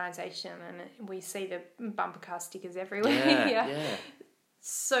incredible organisation, and we see the bumper car stickers everywhere. Yeah.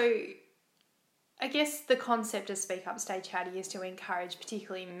 So I guess the concept of Speak Up, Stay Chatty is to encourage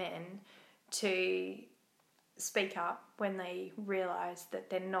particularly men to speak up when they realise that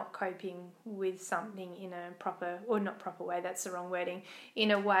they're not coping with something in a proper, or not proper way, that's the wrong wording, in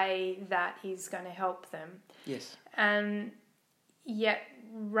a way that is going to help them. Yes. And yet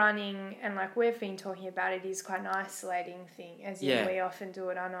running, and like we've been talking about, it is quite an isolating thing, as we often do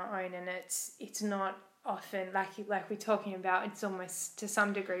it on our own, and it's not often, like we're talking about, it's almost to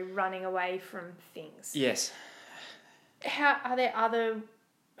some degree running away from things. Yes.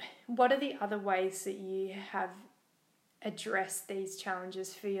 what are the other ways that you have addressed these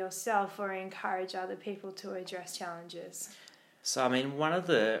challenges for yourself or encourage other people to address challenges? So I mean, one of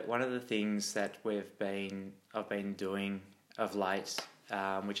the things that I've been doing of late,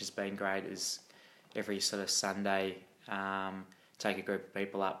 which has been great, is every sort of Sunday take a group of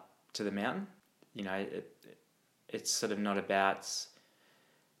people up to the mountain. You know, it's sort of not about,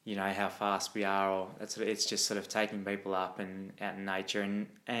 you know, how fast we are, or it's just sort of taking people up and out in nature,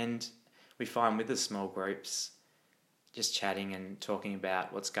 and we find with the small groups, just chatting and talking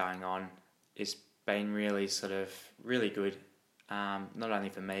about what's going on has been really good. Not only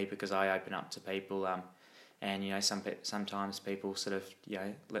for me, because I open up to people, and you know, sometimes people sort of, you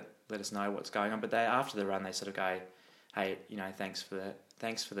know, let us know what's going on, but after the run they sort of go, hey, you know, thanks for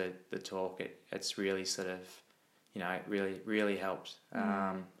the talk. It's really sort of, you know, it really helped.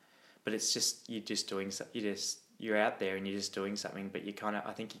 But it's just you're out there and you're just doing something, but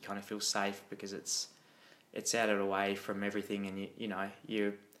I think you kind of feel safe because it's out of the way from everything, and you know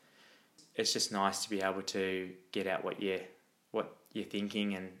it's just nice to be able to get out what you're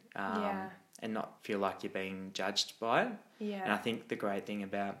thinking and not feel like you're being judged by it. Yeah. And I think the great thing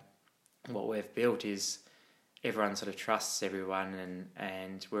about what we've built is everyone sort of trusts everyone,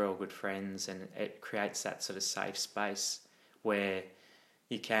 and we're all good friends, and it creates that sort of safe space where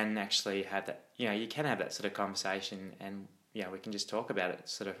you can actually have that, you know, you can have that sort of conversation, and you know, we can just talk about it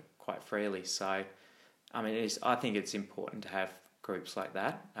sort of quite freely. So I mean, I think it's important to have groups like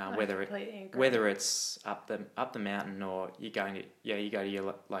that, whether it's up the mountain, or you go to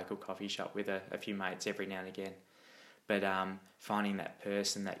your local coffee shop with a few mates every now and again. But finding that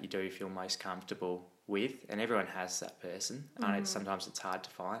person that you do feel most comfortable with, and everyone has that person. I know sometimes it's hard to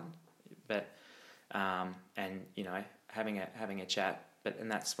find, but and you know, having a chat.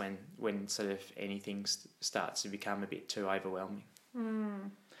 And that's when sort of anything starts to become a bit too overwhelming.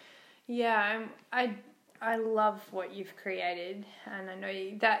 Yeah, I love what you've created, and I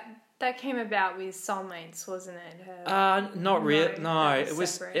know that came about with Soulmates, wasn't it? Not really. No, it was.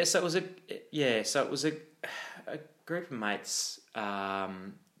 Separate. So it was a group of mates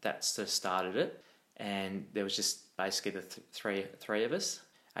that sort of started it, and there was just basically the three of us.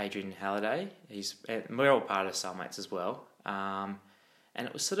 Adrian Halliday, we're all part of Soulmates as well. And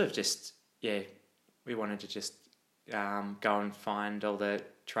it was sort of just, we wanted to just go and find all the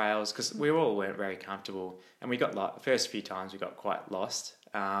trails, because we all weren't very comfortable, and we got the first few times we got quite lost,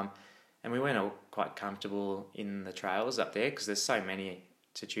 and we weren't all quite comfortable in the trails up there because there's so many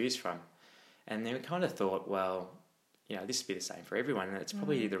to choose from. And then we kind of thought, well, you know, this would be the same for everyone, and it's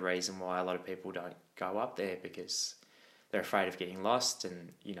probably the reason why a lot of people don't go up there, because they're afraid of getting lost,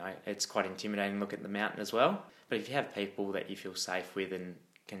 and you know, it's quite intimidating to look at the mountain as well. But if you have people that you feel safe with and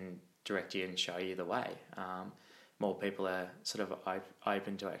can direct you and show you the way, more people are sort of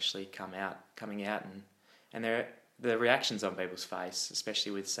open to actually coming out, and the reactions on people's face,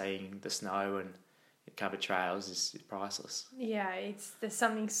 especially with seeing the snow and covered trails, is priceless. Yeah, there's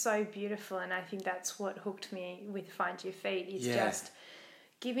something so beautiful, and I think that's what hooked me with Find Your Feet, is just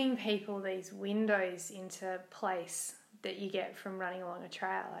giving people these windows into place that you get from running along a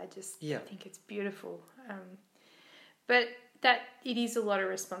trail. I think it's beautiful. But that it is a lot of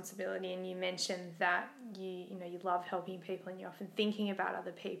responsibility, and you mentioned that you love helping people and you're often thinking about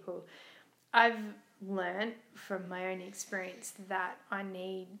other people. I've learned from my own experience that I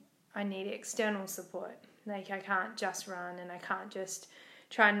need external support. Like, I can't just run, and I can't just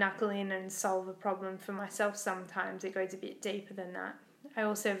try and knuckle in and solve a problem for myself. Sometimes it goes a bit deeper than that. I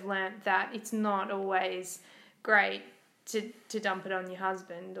also have learned that it's not always great to dump it on your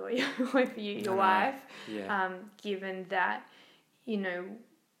husband or your wife, given that, you know,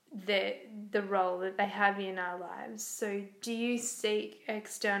 the role that they have in our lives. So do you seek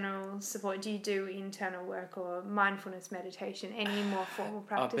external support? Do you do internal work or mindfulness meditation, any more formal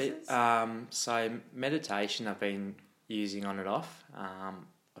practices? So meditation I've been using on and off.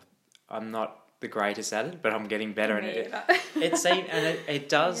 I'm not the greatest at it, but I'm getting better at it. It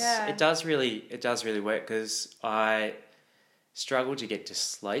does really work, because I struggle to get to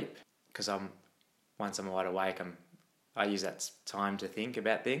sleep, because once I'm wide awake, I use that time to think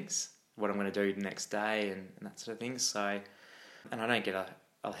about things, what I'm going to do the next day and that sort of thing. So, and I don't get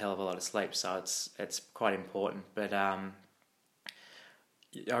a hell of a lot of sleep, so it's quite important. But I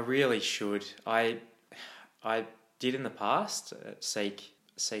really should. I did in the past seek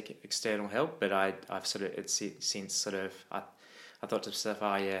external help, but I've sort of since sort of I thought to myself,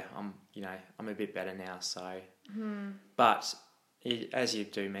 I'm a bit better now. So, but as you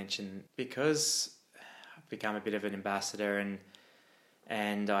do mention, because I've become a bit of an ambassador,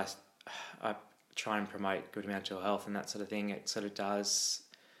 and I try and promote good mental health and that sort of thing, it sort of does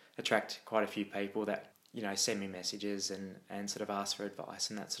attract quite a few people that, you know, send me messages and sort of ask for advice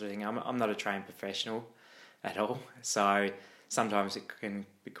and that sort of thing. I'm not a trained professional at all, so sometimes it can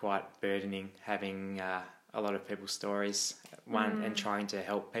be quite burdening having a lot of people's stories, and trying to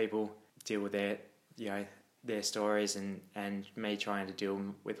help people deal with their stories and me trying to deal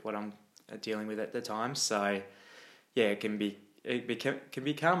with what I'm dealing with at the time. So yeah, it can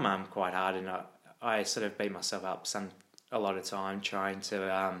become quite hard, and I sort of beat myself up a lot of time trying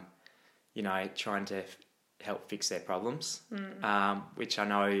to help fix their problems, which I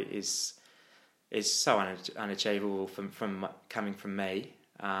know is so unachievable from coming from me.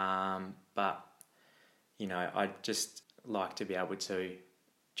 But you know, I'd just like to be able to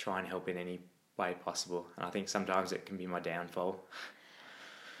try and help in any way possible, and I think sometimes it can be my downfall.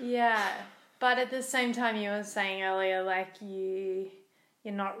 Yeah, but at the same time, you were saying earlier, like you're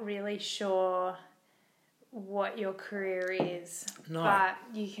not really sure what your career is. No. But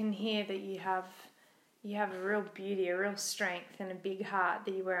you can hear that you have a real beauty, a real strength, and a big heart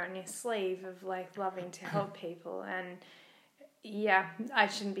that you wear on your sleeve of like loving to help people. And yeah, I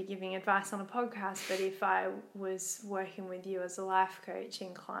shouldn't be giving advice on a podcast, but if I was working with you as a life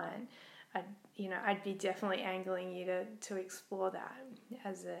coaching client, I'd be definitely angling you to explore that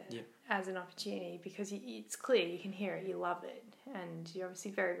as an opportunity, because it's clear, you can hear it, you love it, and you're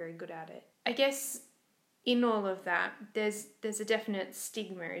obviously very, very good at it. I guess in all of that, there's a definite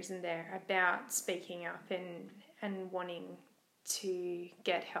stigma, isn't there, about speaking up and wanting to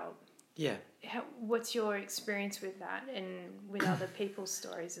get help. Yeah. What's your experience with that and with other people's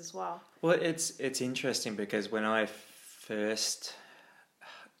stories as well? Well, it's interesting because when I first,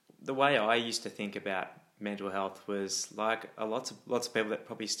 the way I used to think about mental health was like lots of people that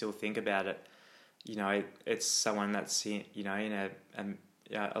probably still think about it. You know, it's someone that's in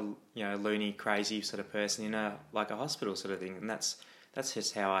a loony, crazy sort of person in a hospital sort of thing, and that's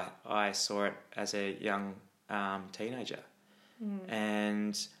just how I saw it as a young teenager.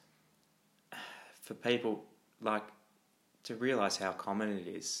 And for people like to realise how common it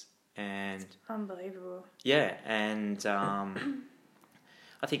is, and it's unbelievable. Yeah, and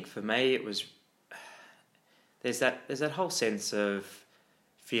I think for me it was there's that whole sense of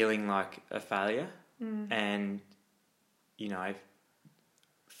feeling like a failure, and you know,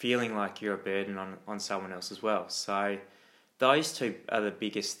 feeling like you're a burden on someone else as well. So those two are the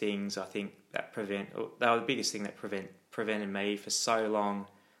biggest things I think that prevented me for so long.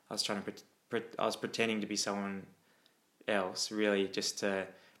 I was pretending to be someone else, really, just to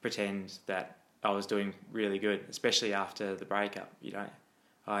pretend that I was doing really good, especially after the breakup. You know,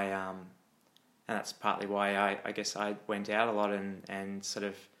 and that's partly why I guess I went out a lot and sort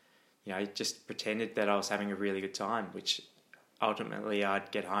of, you know, just pretended that I was having a really good time, which ultimately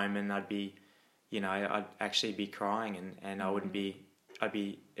I'd get home and I'd be, you know, I'd actually be crying and I wouldn't be, it'd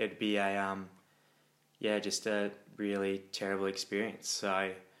be just a really terrible experience.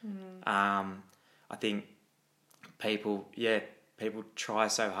 So, I think people try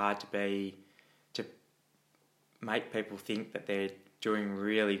so hard to make people think that they're doing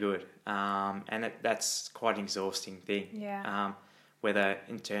really good, and that's quite an exhausting thing. Yeah. Whether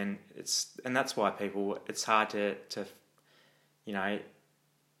in turn that's why it's hard to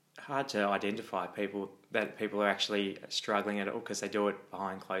identify people are actually struggling at all, because they do it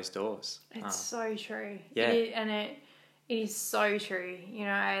behind closed doors. It's so true. Yeah. It is so true. You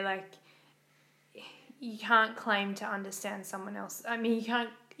know, you can't claim to understand someone else. I mean, you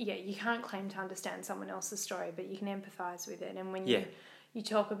can't claim to understand someone else's story, but you can empathise with it. And when you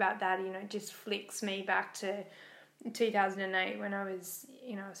talk about that, you know, it just flicks me back to 2008 when I was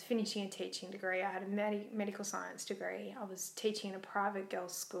finishing a teaching degree. I had a medical science degree. I was teaching in a private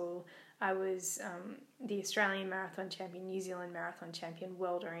girls' school. I was the Australian marathon champion, New Zealand marathon champion,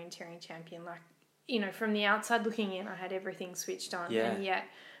 world orienteering champion. Like, you know, from the outside looking in, I had everything switched on. Yeah. And yet,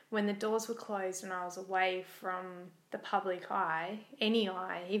 when the doors were closed and I was away from the public eye, any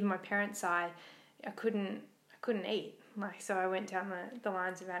eye, even my parents' eye, I couldn't eat. Like, so I went down the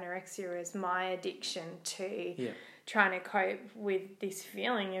lines of anorexia as my addiction to trying to cope with this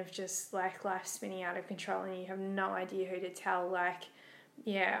feeling of just like life spinning out of control, and you have no idea who to tell. Like,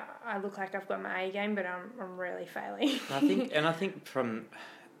 yeah, I look like I've got my A game, but I'm really failing. I think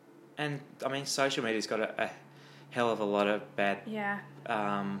social media's got a hell of a lot of bad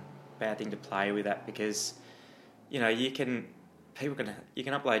thing to play with that, because, you know, you can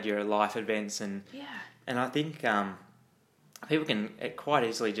upload your life events and I think people can quite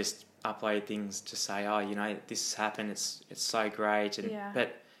easily just upload things to say, oh, you know, this has happened, it's so great, and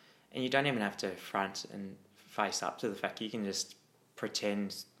you don't even have to front and face up to the fact. You can just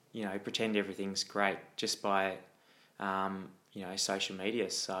pretend pretend everything's great just by, social media.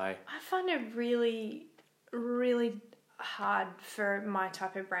 So I find it really, really hard for my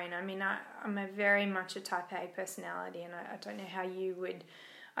type of brain. I mean, I'm a very much a type A personality, and I don't know how you would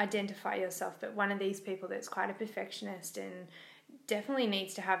identify yourself, but one of these people that's quite a perfectionist and definitely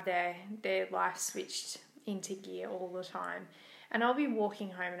needs to have their life switched into gear all the time. And I'll be walking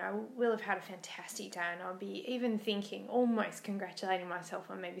home and I will have had a fantastic day, and I'll be even thinking, almost congratulating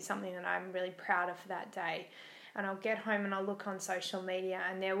myself on maybe something that I'm really proud of for that day. And I'll get home and I'll look on social media,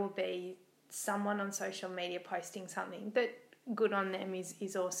 and there will be someone on social media posting something that good on them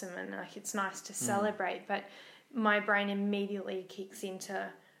is awesome, and like it's nice to celebrate. But my brain immediately kicks into,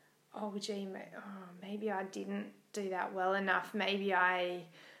 maybe I didn't do that well enough. Maybe I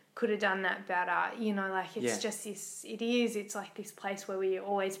could have done that better. It's just this. It's like this place where we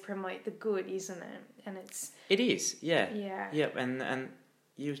always promote the good, isn't it? And it is, yeah, yeah. And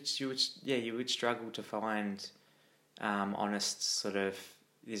you would struggle to find honest sort of,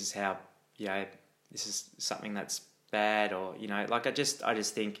 this is how, this is something that's bad, or I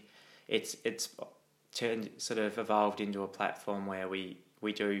just think it's turned, sort of evolved into a platform where we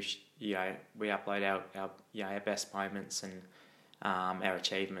do we upload our best moments and our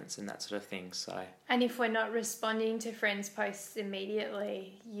achievements and that sort of thing. So, and if we're not responding to friends' posts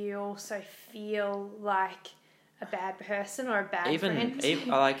immediately, you also feel like a bad person or a bad friend.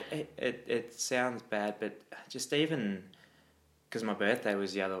 It sounds bad, but just even because my birthday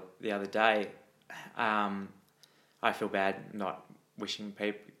was the other day, I feel bad not wishing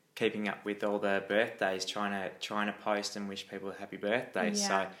people, keeping up with all the birthdays, trying to post and wish people a happy birthday. Yeah.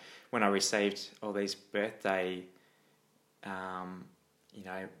 So when I received all these birthday,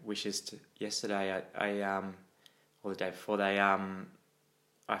 wishes yesterday, or the day before,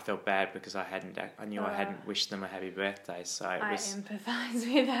 I felt bad because I knew I hadn't wished them a happy birthday. So I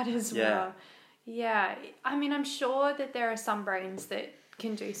empathise with that as well. Yeah, I mean, I'm sure that there are some brains that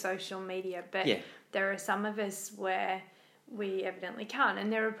can do social media, but there are some of us where we evidently can't,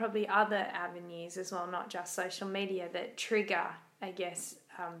 and there are probably other avenues as well, not just social media, that trigger, I guess,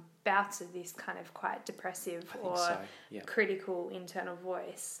 bouts of this kind of quite depressive or critical internal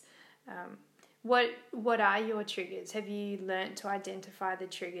voice. What are your triggers? Have you learnt to identify the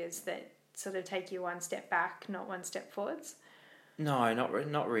triggers that sort of take you one step back, not one step forwards? No,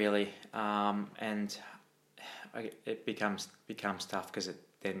 not really. And it becomes tough because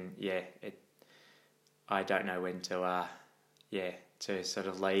I don't know when to sort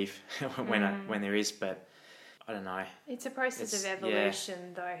of leave when there is, but I don't know. It's a process of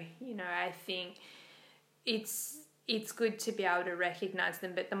evolution, though. I think it's good to be able to recognise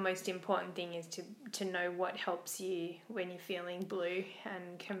them, but the most important thing is to know what helps you when you're feeling blue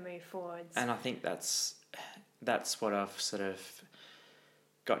and can move forwards. And I think that's what I've sort of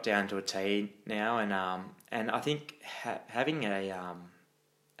got down to a T now, and I think having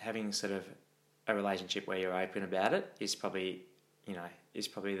sort of a relationship where you're open about it is probably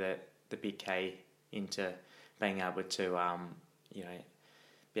the big key into being able to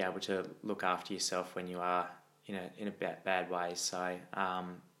be able to look after yourself when you are in a bad way. So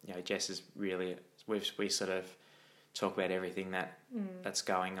Jess is really, we sort of talk about everything that's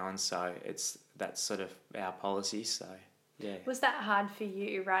going on. So that's sort of our policy. So yeah. Was that hard for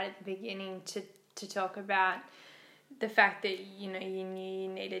you right at the beginning to talk about the fact that you knew you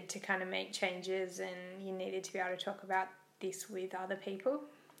needed to kind of make changes and you needed to be able to talk about this with other people?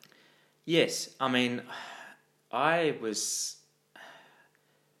 Yes, I mean, early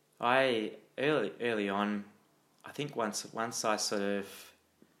on, I think once I sort of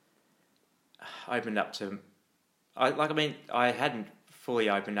opened up to, I hadn't fully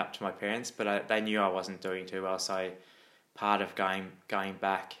opened up to my parents, but they knew I wasn't doing too well. So part of going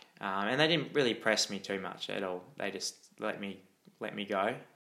back, and they didn't really press me too much at all. They just let me go.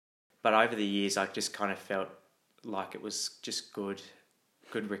 But over the years, I just kind of felt like it was just good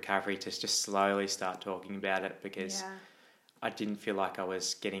recovery to just slowly start talking about it, because I didn't feel like I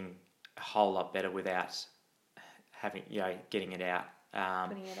was getting a whole lot better without having, getting it out.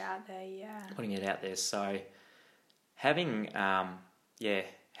 Putting it out there, yeah. Putting it out there. So having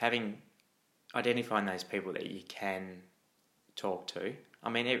identifying those people that you can talk to. I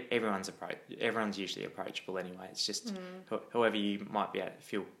mean, everyone's usually approachable anyway. It's just whoever you might be able to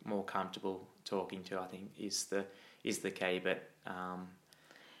feel more comfortable talking to, I think, is the key. But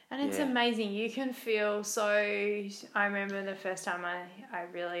and it's amazing. You can feel so. I remember the first time I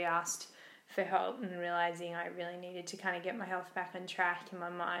really asked for help and realising I really needed to kind of get my health back on track in my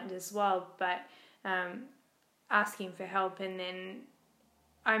mind as well. But asking for help and then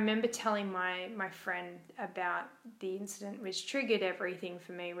I remember telling my friend about the incident which triggered everything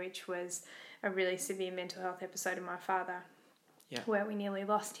for me, which was a really severe mental health episode of my father, where we nearly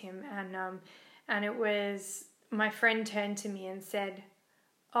lost him. And it was, my friend turned to me and said,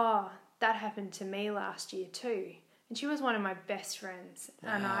 "Oh, that happened to me last year too." And she was one of my best friends.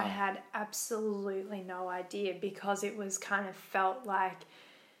 Wow. And I had absolutely no idea, because it was kind of felt like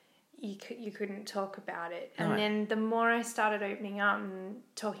you couldn't talk about it. And then the more I started opening up and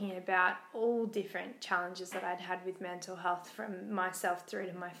talking about all different challenges that I'd had with mental health, from myself through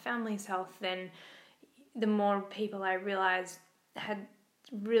to my family's health, then the more people I realised had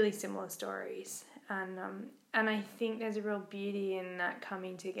really similar stories. And I think there's a real beauty in that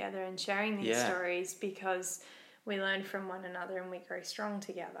coming together and sharing these stories, because we learn from one another and we grow strong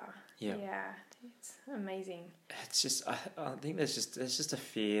together. Yeah, it's amazing. It's just, I think there's just a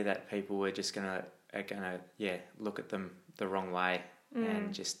fear that people are just gonna look at them the wrong way,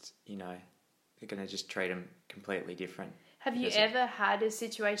 and just, they're gonna just treat them completely different. Have you ever had a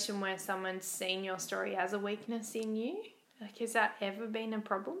situation where someone's seen your story as a weakness in you? Like, has that ever been a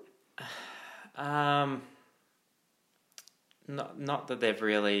problem? Not that they've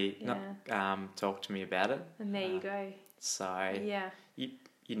really talked to me about it. And there you go. So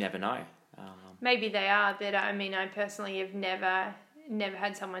you never know. Maybe they are, but I mean, I personally have never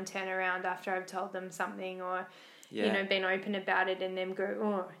had someone turn around after I've told them something, or been open about it, and them go,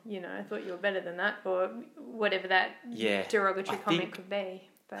 "Oh, I thought you were better than that," or whatever that derogatory comment could be.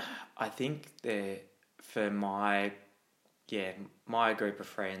 But I think for my group of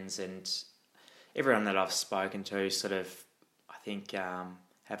friends and everyone that I've spoken to, sort of, I think have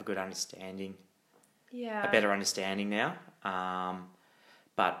a good understanding, a better understanding now.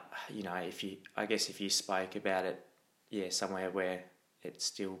 But if you spoke about it, somewhere where it's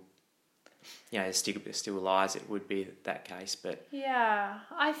still, it still lies, it would be that case. But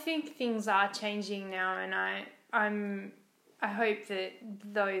I think things are changing now, and I hope that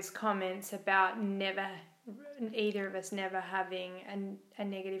those comments about either of us never having a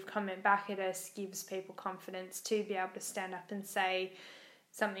negative comment back at us gives people confidence to be able to stand up and say,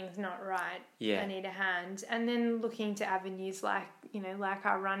 something's not right, I need a hand. And then looking to avenues like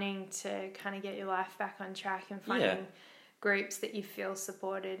our running, to kind of get your life back on track, and finding groups that you feel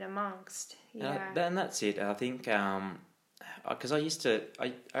supported amongst. And that's it. I think, because I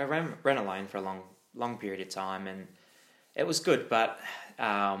ran alone for a long period of time, and it was good, but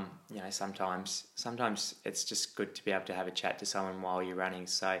sometimes it's just good to be able to have a chat to someone while you're running.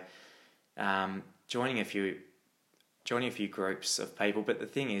 So joining a few groups of people. But the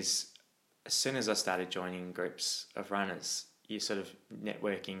thing is, as soon as I started joining groups of runners, you're sort of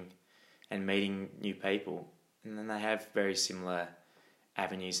networking and meeting new people, and then they have very similar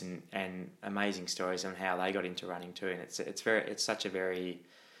avenues and amazing stories on how they got into running too. And it's a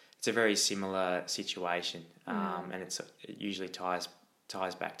very similar situation, and it usually ties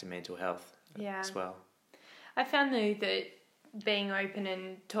back to mental health as well. I found though that being open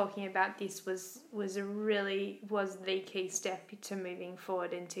and talking about this was the key step to moving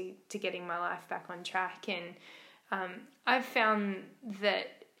forward and to getting my life back on track. And I've found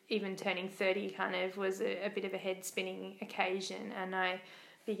that even turning 30 kind of was a bit of a head spinning occasion, and I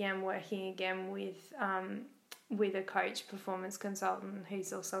began working again with a coach, performance consultant,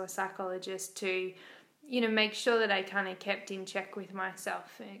 who's also a psychologist, to make sure that I kind of kept in check with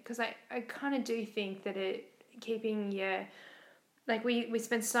myself, because I kind of do think that keeping your, like, we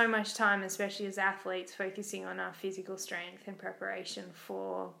spend so much time, especially as athletes, focusing on our physical strength and preparation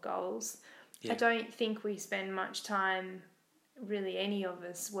for goals. I don't think we spend much time, really any of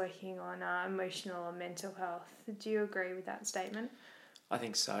us, working on our emotional or mental health. Do you agree with that statement? I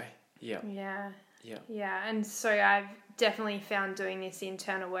think so. Yeah, and so I've definitely found doing this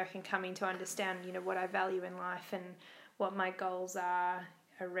internal work and coming to understand, what I value in life and what my goals are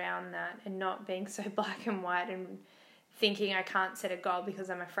around that, and not being so black and white and thinking I can't set a goal because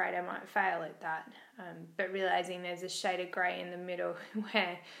I'm afraid I might fail at that. But realising there's a shade of grey in the middle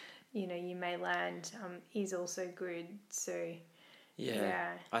where, you may land is also good. So,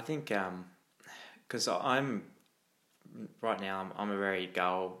 I think because right now I'm a very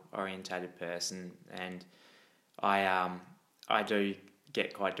goal-orientated person, and I do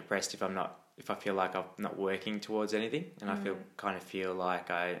get quite depressed if I feel like I'm not working towards anything, and I feel like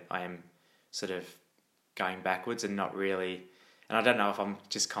I am sort of going backwards and not really. And I don't know if I'm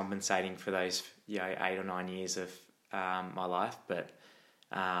just compensating for those 8 or 9 years of my life, but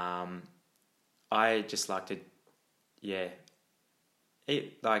I just like to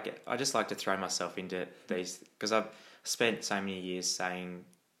I just like to throw myself into these, because I've spent so many years saying,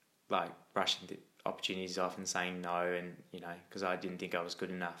 like, brushing opportunities off and saying no, and because I didn't think I was good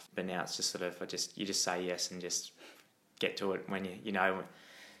enough. But now it's just sort of you just say yes and just get to it when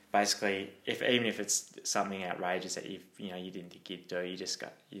basically even if it's something outrageous that you didn't think you'd do,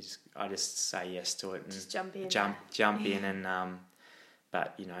 I just say yes to it and just jump in. Jump in and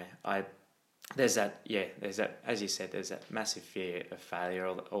but there's that as you said, there's that massive fear of failure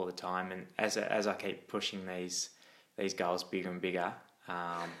all the time, and as I keep pushing these goals bigger and bigger,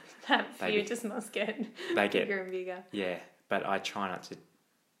 that fear just must get bigger and bigger. Yeah, but I try not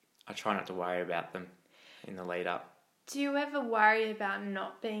to worry about them in the lead up. Do you ever worry about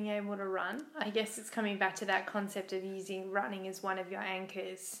not being able to run? I guess it's coming back to that concept of using running as one of your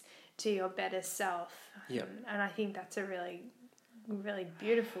anchors to your better self. Yep. And I think that's a really, really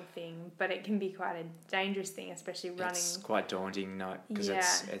beautiful thing, but it can be quite a dangerous thing, especially running. It's quite daunting, because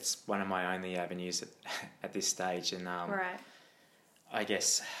it's one of my only avenues at this stage, and right. I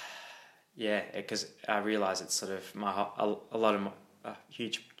guess, because I realise it's sort of a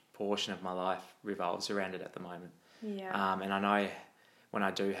huge portion of my life revolves around it at the moment. Yeah. And I know when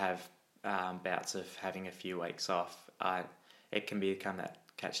I do have bouts of having a few weeks off, it can become that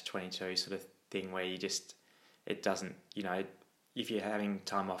catch-22 sort of thing where it doesn't, if you're having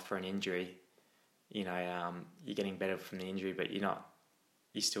time off for an injury, you're getting better from the injury, but you're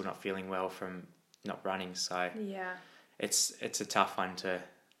still not feeling well from not running. So yeah, it's a tough one to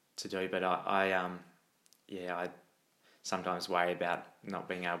do, but I sometimes worry about not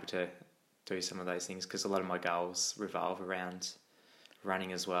being able to do some of those things because a lot of my goals revolve around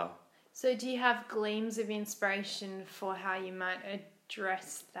running as well. So do you have gleams of inspiration for how you might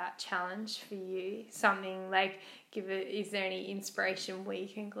address that challenge for you? Something like, is there any inspiration we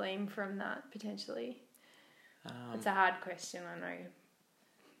can glean from that potentially? It's a hard question, I know.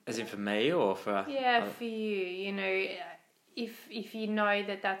 As in for me or for... Yeah, for you, if you know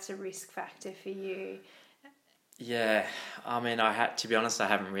that that's a risk factor for you. Yeah, I mean, to be honest, I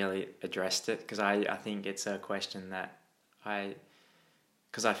haven't really addressed it because I think it's a question that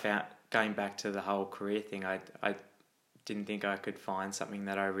because I found, going back to the whole career thing, I didn't think I could find something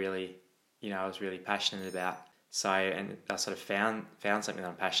that I really, I was really passionate about. So, and I sort of found something that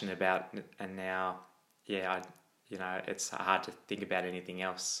I'm passionate about, and now, it's hard to think about anything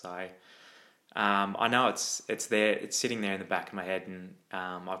else. So, I know it's there, it's sitting there in the back of my head, and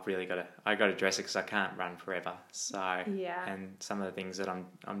I've really got to address it because I can't run forever. So, and some of the things that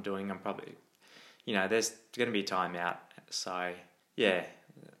I'm doing, I'm probably, there's going to be time out. So, yeah.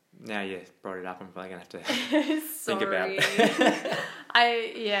 Now you brought it up, I'm probably going to have to think about it.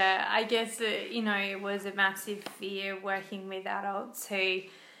 I guess it was a massive fear working with adults who,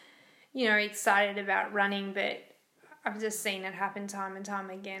 are excited about running, but I've just seen it happen time and time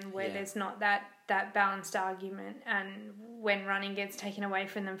again where there's not that balanced argument, and when running gets taken away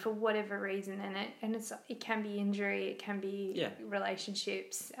from them for whatever reason, and it can be injury, it can be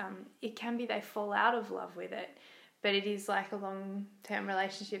relationships, it can be they fall out of love with it. But it is like a long-term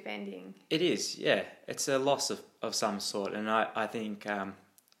relationship ending. It is, yeah. It's a loss of some sort. And I think, I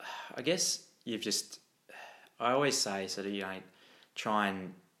guess I always say sort of, try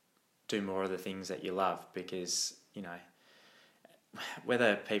and do more of the things that you love because,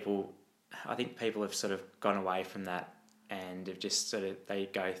 I think people have sort of gone away from that and have just sort of, they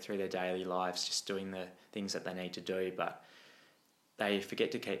go through their daily lives just doing the things that they need to do, but they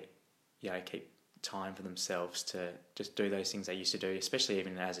forget to keep time for themselves to just do those things they used to do, especially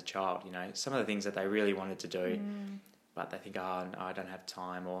even as a child. Some of the things that they really wanted to do, but they think, oh, no, I don't have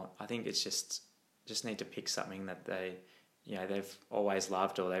time. Or I think it's just need to pick something that they've always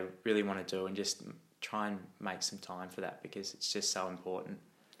loved or they really want to do, and just try and make some time for that because it's just so important.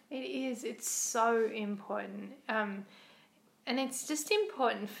 It is. It's so important. And it's just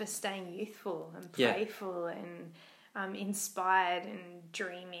important for staying youthful and playful and inspired and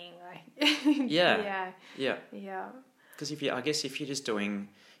dreaming, yeah. Because if you're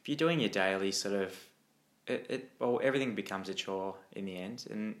doing your daily sort of, everything becomes a chore in the end,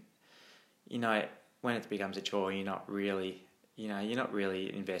 and when it becomes a chore, you're not really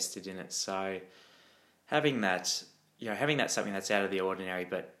invested in it. So having that something that's out of the ordinary,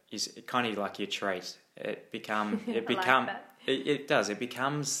 but is kind of like your treat. It becomes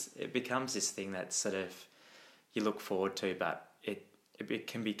this thing that's sort of you look forward to, but it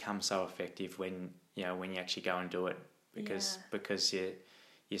can become so effective when you actually go and do it because you're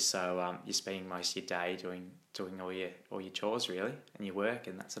so you're spending most of your day doing all your chores really and your work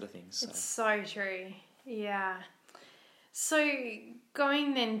and that sort of thing. So. It's so true. Yeah. So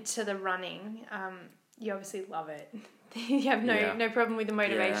going then to the running, you obviously love it. You have no problem with the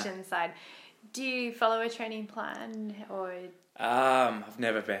motivation side. Do you follow a training plan or? I've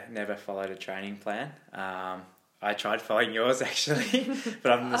never followed a training plan. I tried following yours actually,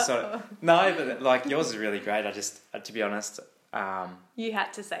 but I'm the sort of no, but like yours is really great. I just, to be honest, You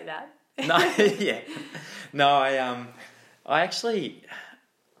had to say that. no, yeah, no, I actually,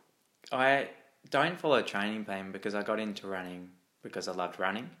 I don't follow a training plan because I got into running because I loved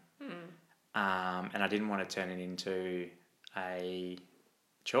running, and I didn't want to turn it into a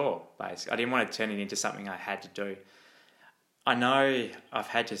chore. Basically, I didn't want to turn it into something I had to do. I know I've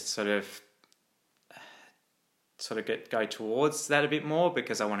had to sort of go towards that a bit more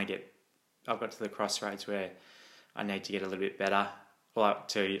because I've got to the crossroads where I need to get a little bit better, well,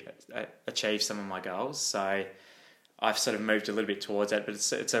 to achieve some of my goals. So I've sort of moved a little bit towards that, but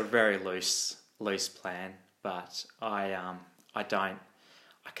it's a very loose plan. But I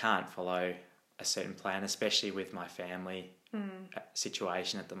can't follow a certain plan, especially with my family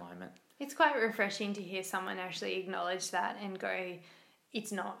situation at the moment. It's quite refreshing to hear someone actually acknowledge that and go,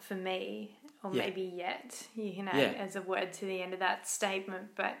 it's not for me, or maybe yet. You can add as a word to the end of that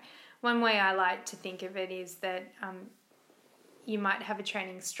statement. But one way I like to think of it is that you might have a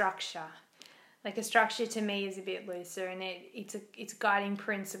training structure. Like a structure to me is a bit looser, and it's guiding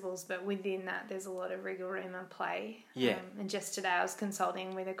principles, but within that there's a lot of wriggle room and play. Yeah. And just today I was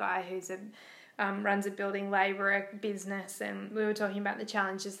consulting with a guy who's runs a building labourer business, and we were talking about the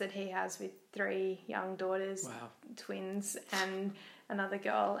challenges that he has with 3 young daughters, twins, and another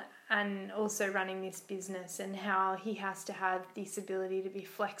girl, and also running this business, and how he has to have this ability to be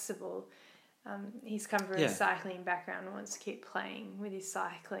flexible. He's come from a cycling background and wants to keep playing with his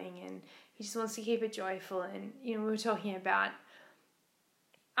cycling, and he just wants to keep it joyful. And we were talking about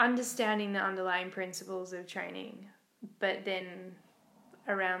understanding the underlying principles of training, but then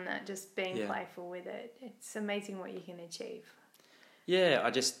around that just being playful with it. It's amazing what you can achieve. Yeah,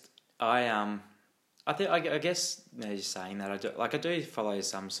 I guess now you're saying that, I do follow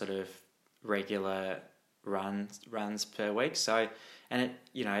some sort of regular runs per week. So, and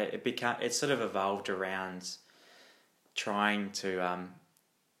it sort of evolved around trying to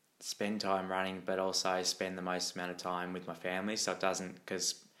spend time running, but also spend the most amount of time with my family. So it doesn't,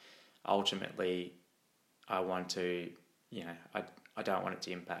 because ultimately I want to, I don't want it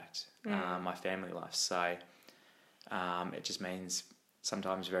to impact my family life. So it just means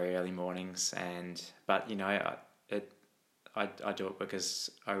sometimes very early mornings, but I do it because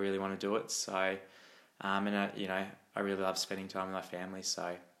I really want to do it. So I really love spending time with my family.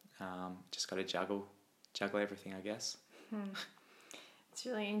 So just got to juggle everything, I guess. It's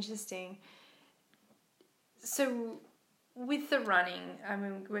really interesting. So with the running, I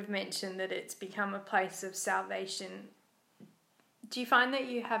mean, we've mentioned that it's become a place of salvation. Do you find that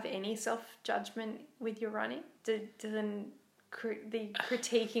you have any self-judgment with your running? Doesn't the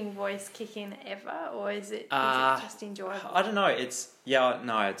critiquing voice kick in ever, or is it just enjoyable? I don't know. It's got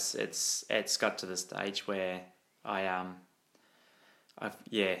to the stage where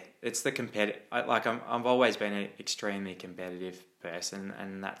it's the competitive. I've always been an extremely competitive person,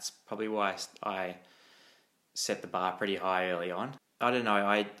 and that's probably why I set the bar pretty high early on. I don't know.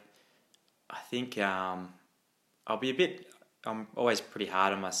 I think I'm always pretty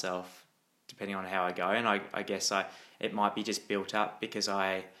hard on myself, depending on how I go, and I guess it might be just built up because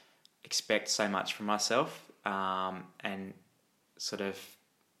I expect so much from myself, and sort of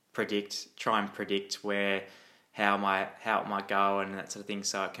try and predict how it might go and that sort of thing.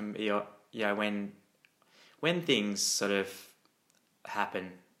 So it can be, when things sort of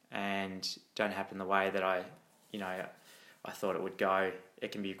happen and don't happen the way that I thought it would go,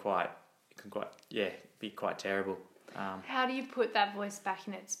 it can be quite terrible. How do you put that voice back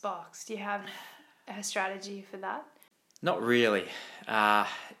in its box? Do you have a strategy for that? Not really. I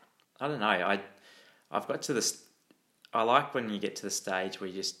don't know. I've got to this. I like when you get to the stage where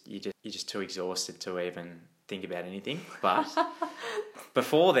you're just too exhausted to even think about anything. But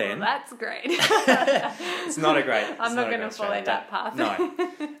before then, well, that's great. It's not a great. I'm not going to follow that path.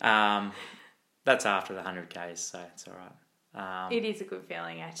 No. That's after the 100Ks, so it's all right. It is a good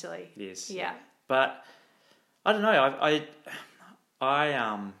feeling, actually. It is. Yeah. But I don't know.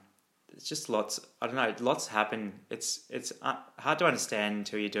 I it's just lots. I don't know. Lots happen. It's hard to understand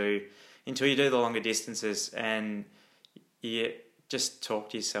until you do the longer distances, and you just talk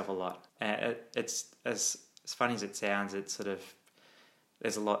to yourself a lot. It's as funny as it sounds. It's sort of,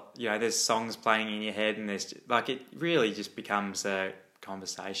 there's a lot. There's songs playing in your head, and there's it really just becomes a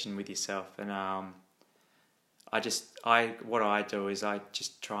conversation with yourself. And what I do is I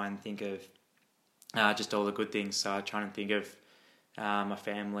just try and think of just all the good things. So I try and think of my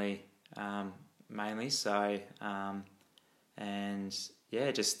family mainly. So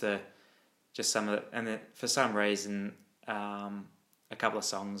just some of it. And for some reason, a couple of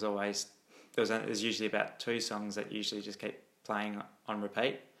songs always. There's usually about 2 songs that usually just keep playing on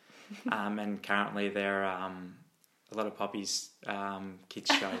repeat. And currently they're a lot of Poppy's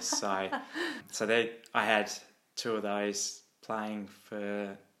kids shows. So I had 2 of those playing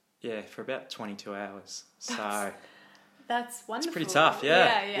for about 22 hours. So that's wonderful. It's pretty tough,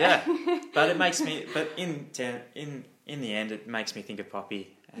 yeah. But it makes me. But in the end, it makes me think of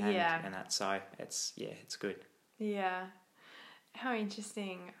Poppy and that. So it's good. Yeah. How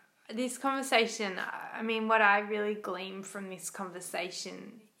interesting. This conversation, I mean, what I really glean from this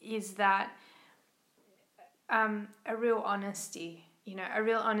conversation is that a real honesty, a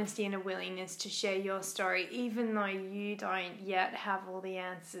real honesty and a willingness to share your story, even though you don't yet have all the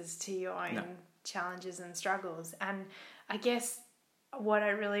answers to your own challenges and struggles. And I guess what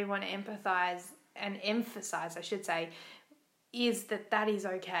I really want to emphasize, I should say, is that is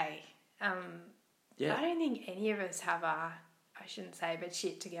okay. I don't think any of us have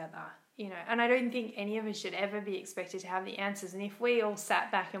shit together, and I don't think any of us should ever be expected to have the answers. And if we all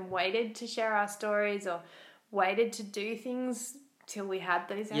sat back and waited to share our stories or waited to do things till we had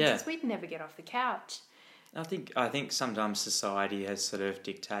those answers, we'd never get off the couch. I think sometimes society has sort of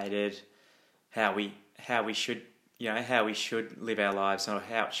dictated how we should live our lives or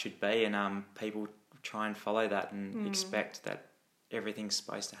how it should be, and people try and follow that and expect that everything's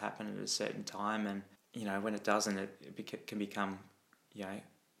supposed to happen at a certain time, and when it doesn't, it can become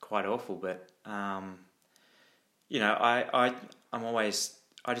quite awful. But I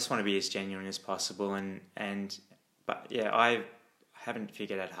just want to be as genuine as possible, but I haven't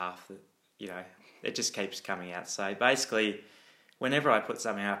figured out half that. It just keeps coming out. So basically, whenever I put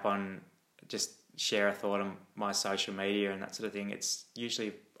something up on, just share a thought on my social media and that sort of thing, it's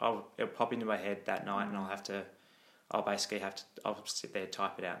usually it'll pop into my head that night, and I'll sit there,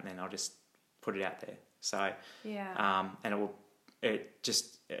 type it out, and then I'll just put it out there. So and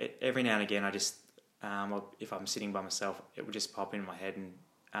every now and again, I just if I'm sitting by myself, it will just pop in my head, and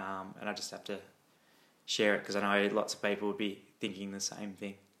I just have to share it because I know lots of people would be thinking the same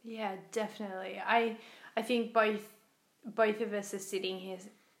thing. Yeah, definitely. I think both of us are sitting here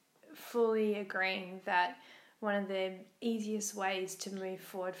fully agreeing that one of the easiest ways to move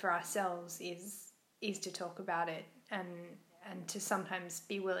forward for ourselves is to talk about it and to sometimes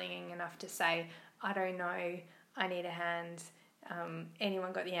be willing enough to say, I don't know, I need a hand,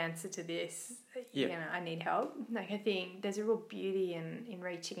 anyone got the answer to this, I need help. Like, I think there's a real beauty in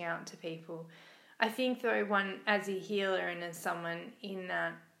reaching out to people. I think though, as a healer and as someone in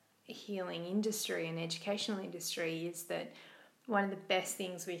that healing industry and educational industry, is that one of the best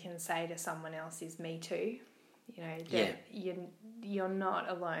things we can say to someone else is me too. You're not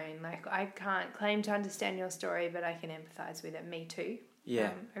alone. Like, I can't claim to understand your story, but I can empathize with it. Me too.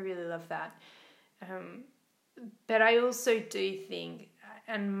 Yeah. I really love that. But I also do think,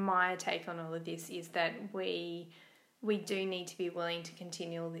 and my take on all of this is that we do need to be willing to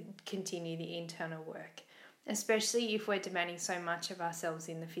continue the internal work, especially if we're demanding so much of ourselves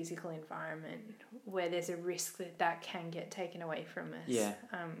in the physical environment where there's a risk that can get taken away from us. Yeah.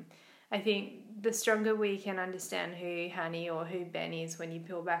 I think the stronger we can understand who Hanny or who Ben is when you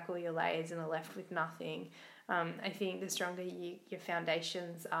peel back all your layers and are left with nothing, I think the stronger your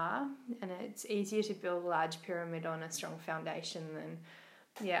foundations are, and it's easier to build a large pyramid on a strong foundation than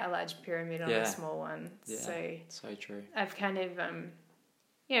a large pyramid on a small one. Yeah, so true. I've kind of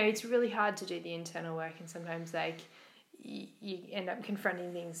it's really hard to do the internal work, and sometimes you end up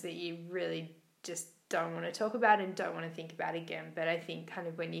confronting things that you really just don't want to talk about and don't want to think about again. But I think kind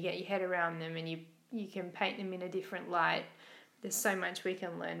of when you get your head around them and you can paint them in a different light, there's so much we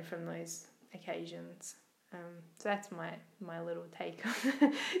can learn from those occasions. So that's my little take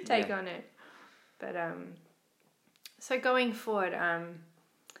on it. But so going forward,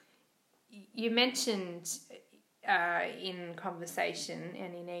 you mentioned in conversation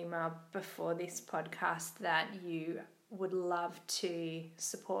and in email before this podcast that you would love to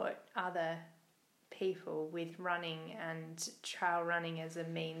support other people with running and trail running as a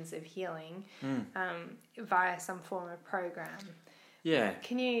means of healing via some form of program. Yeah.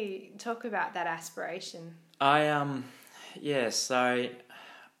 Can you talk about that aspiration? So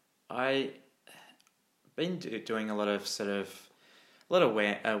I been doing a lot of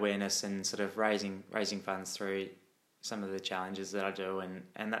awareness and sort of raising funds through some of the challenges that I do,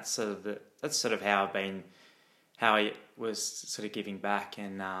 and that's sort of how I was sort of giving back,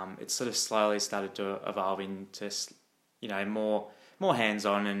 and it sort of slowly started to evolve into more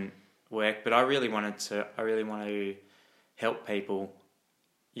hands-on and work. But I really want to help people,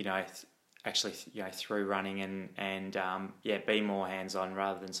 actually through running and be more hands-on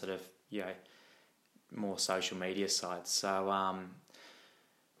rather than sort of more social media sites. So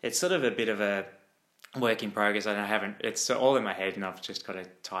it's sort of a bit of a work in progress. It's all in my head, and I've just got to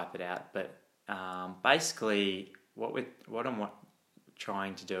type it out. But basically, what I'm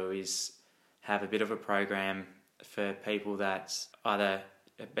trying to do is have a bit of a program for people that's either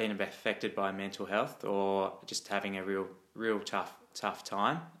been affected by mental health or just having a real tough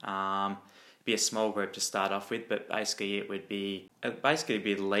time. Be a small group to start off with, but basically it would be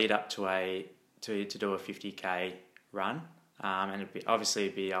the lead up to do a 50k run, and it'd be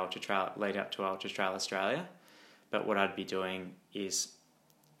Ultra Trail, lead up to Ultra Trail Australia. But what I'd be doing is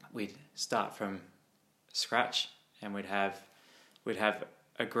we'd start from scratch, and we'd have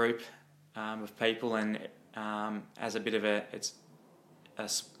a group of people, and as a bit of a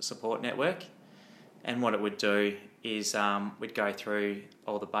support network. And what it would do is we'd go through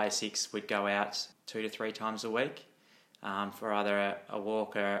all the basics. We'd go out 2 to 3 times a week for either a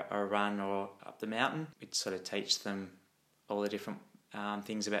walk or a run or up the mountain. We'd sort of teach them all the different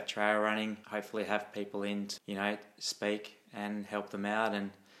things about trail running. Hopefully have people in to, speak and help them out, and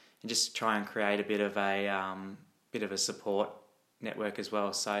just try and create a bit of a support network as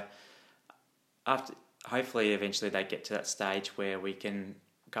well. So hopefully eventually they get to that stage where we can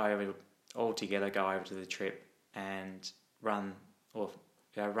go over to the trip and run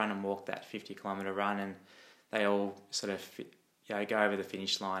and walk that 50-kilometre run, and they all sort of go over the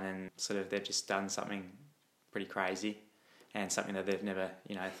finish line, and sort of they've just done something pretty crazy and something that they've never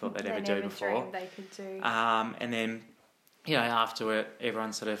thought they'd ever do before. They could do. And then after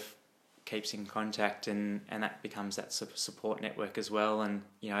everyone sort of keeps in contact, and that becomes that sort of support network as well. And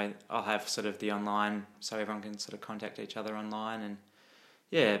I'll have sort of the online, so everyone can sort of contact each other online. And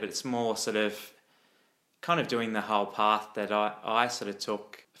but it's more sort of kind of doing the whole path that I sort of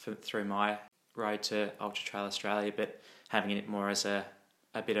took through my road to Ultra Trail Australia, but having it more as a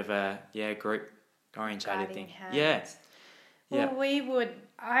bit of a group orientated thing. Hands. Well,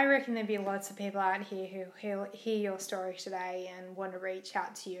 I reckon there'd be lots of people out here who hear your story today and want to reach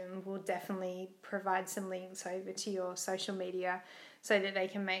out to you, and we'll definitely provide some links over to your social media so that they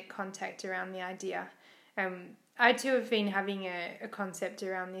can make contact around the idea. I too have been having a concept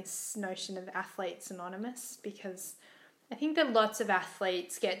around this notion of Athletes Anonymous, because I think that lots of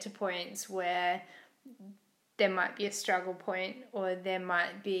athletes get to points where there might be a struggle point, or there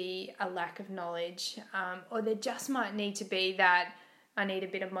might be a lack of knowledge, or there just might need to be that I need a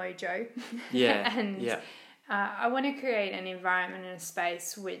bit of mojo. I want to create an environment and a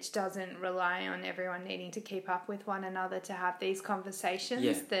space which doesn't rely on everyone needing to keep up with one another to have these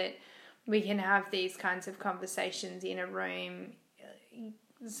conversations, that we can have these kinds of conversations in a room,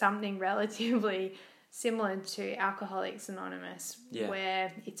 something relatively similar to Alcoholics Anonymous,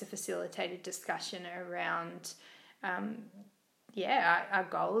 where it's a facilitated discussion around our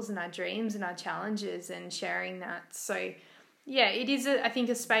goals and our dreams and our challenges, and sharing that. So it is I think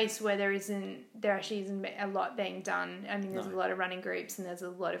a space where there actually isn't a lot being done. I mean, there's a lot of running groups and there's a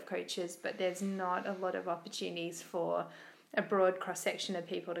lot of coaches, but there's not a lot of opportunities for a broad cross-section of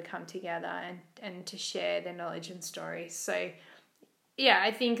people to come together and to share their knowledge and stories. So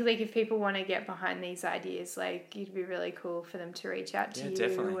I think if people want to get behind these ideas, it'd be really cool for them to reach out to you.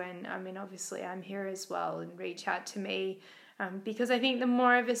 Definitely. And I mean, obviously I'm here as well, and reach out to me, because I think the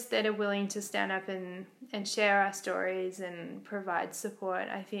more of us that are willing to stand up and share our stories and provide support,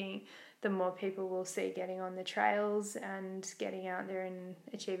 I think the more people we'll see getting on the trails and getting out there and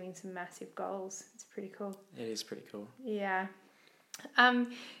achieving some massive goals. It's pretty cool. It is pretty cool. Yeah.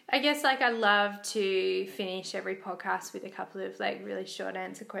 I guess I love to finish every podcast with a couple of really short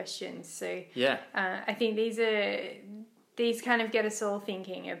answer questions. So I think these kind of get us all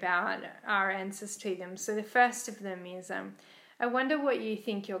thinking about our answers to them. So the first of them is, I wonder what you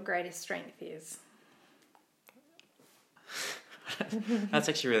think your greatest strength is. That's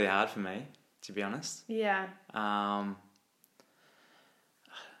actually really hard for me, to be honest. Yeah. I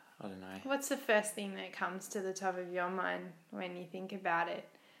don't know. What's the first thing that comes to the top of your mind when you think about it?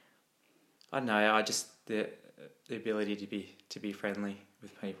 I don't know. I just the ability to be friendly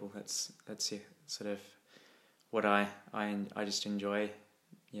with people. That's sort of what I just enjoy.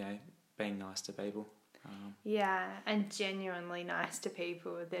 Being nice to people. And genuinely nice to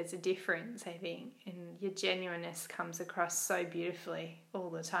people. There's a difference, I think, and your genuineness comes across so beautifully all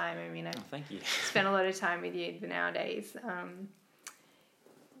the time. I mean, thank you. Spend a lot of time with you nowadays.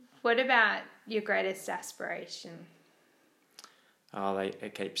 What about your greatest aspiration?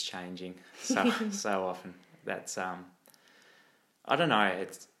 It keeps changing so often. That's I don't know.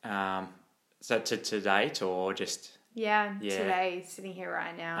 It's so to date or just today, sitting here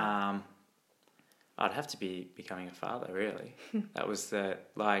right now. I'd have to be becoming a father, really. That was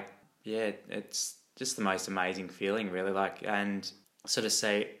it's just the most amazing feeling, really. Like, and sort of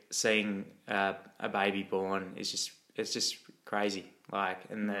seeing a baby born is it's just crazy. Like,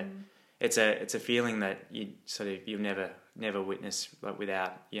 and it's a feeling that you've never witnessed, like,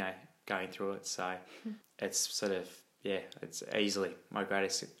 without going through it. So it's sort of it's easily my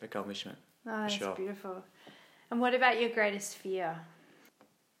greatest accomplishment. Oh, that's sure. Beautiful. And what about your greatest fear?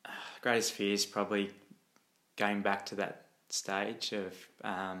 Greatest fear is probably going back to that stage of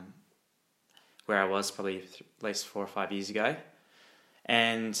where I was probably at least 4 or 5 years ago,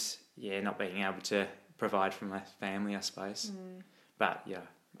 and not being able to provide for my family, I suppose. But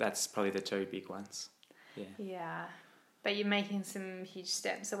that's probably the two big ones. Yeah, but you're making some huge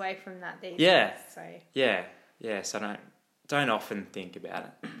steps away from that these days. So So I don't often think about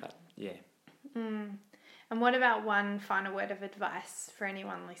it, but yeah. And what about one final word of advice for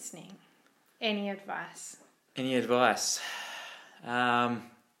anyone listening? Any advice? Any advice? Don't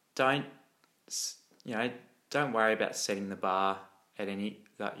worry about setting the bar at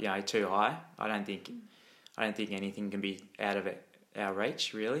too high. I don't think anything can be out of our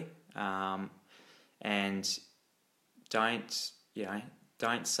reach, really. And don't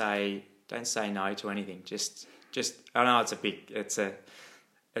say no to anything. Just I know it's a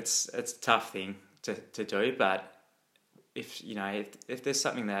tough thing to do, but if there's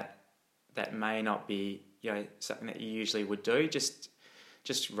something that may not be something that you usually would do, just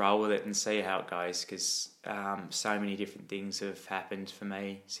roll with it and see how it goes, because so many different things have happened for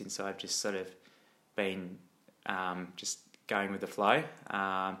me since I've just sort of been just going with the flow.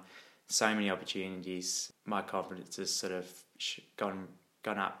 So many opportunities. My confidence has sort of gone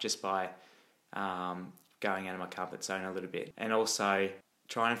up just by going out of my comfort zone a little bit, and also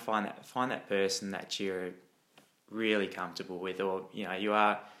try and find that person that you're really comfortable with, or you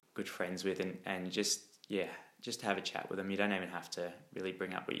are good friends with, and just have a chat with them. You don't even have to really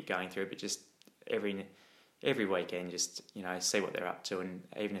bring up what you're going through, but just every weekend, just see what they're up to, and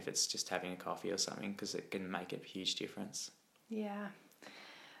even if it's just having a coffee or something, because it can make a huge difference. Yeah.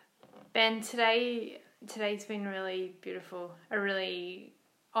 Ben, today's been really beautiful. A really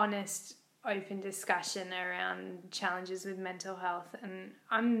honest, open discussion around challenges with mental health, and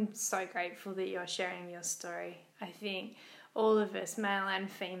I'm so grateful that you're sharing your story. I think all of us, male and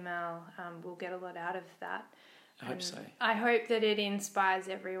female, will get a lot out of that. I hope so. I hope that it inspires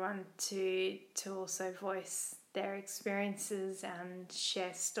everyone to also voice their experiences and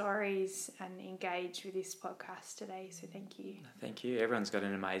share stories and engage with this podcast today. So thank you. Thank you. Everyone's got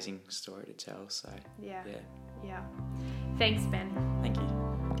an amazing story to tell. So yeah. Thanks, Ben. Thank you.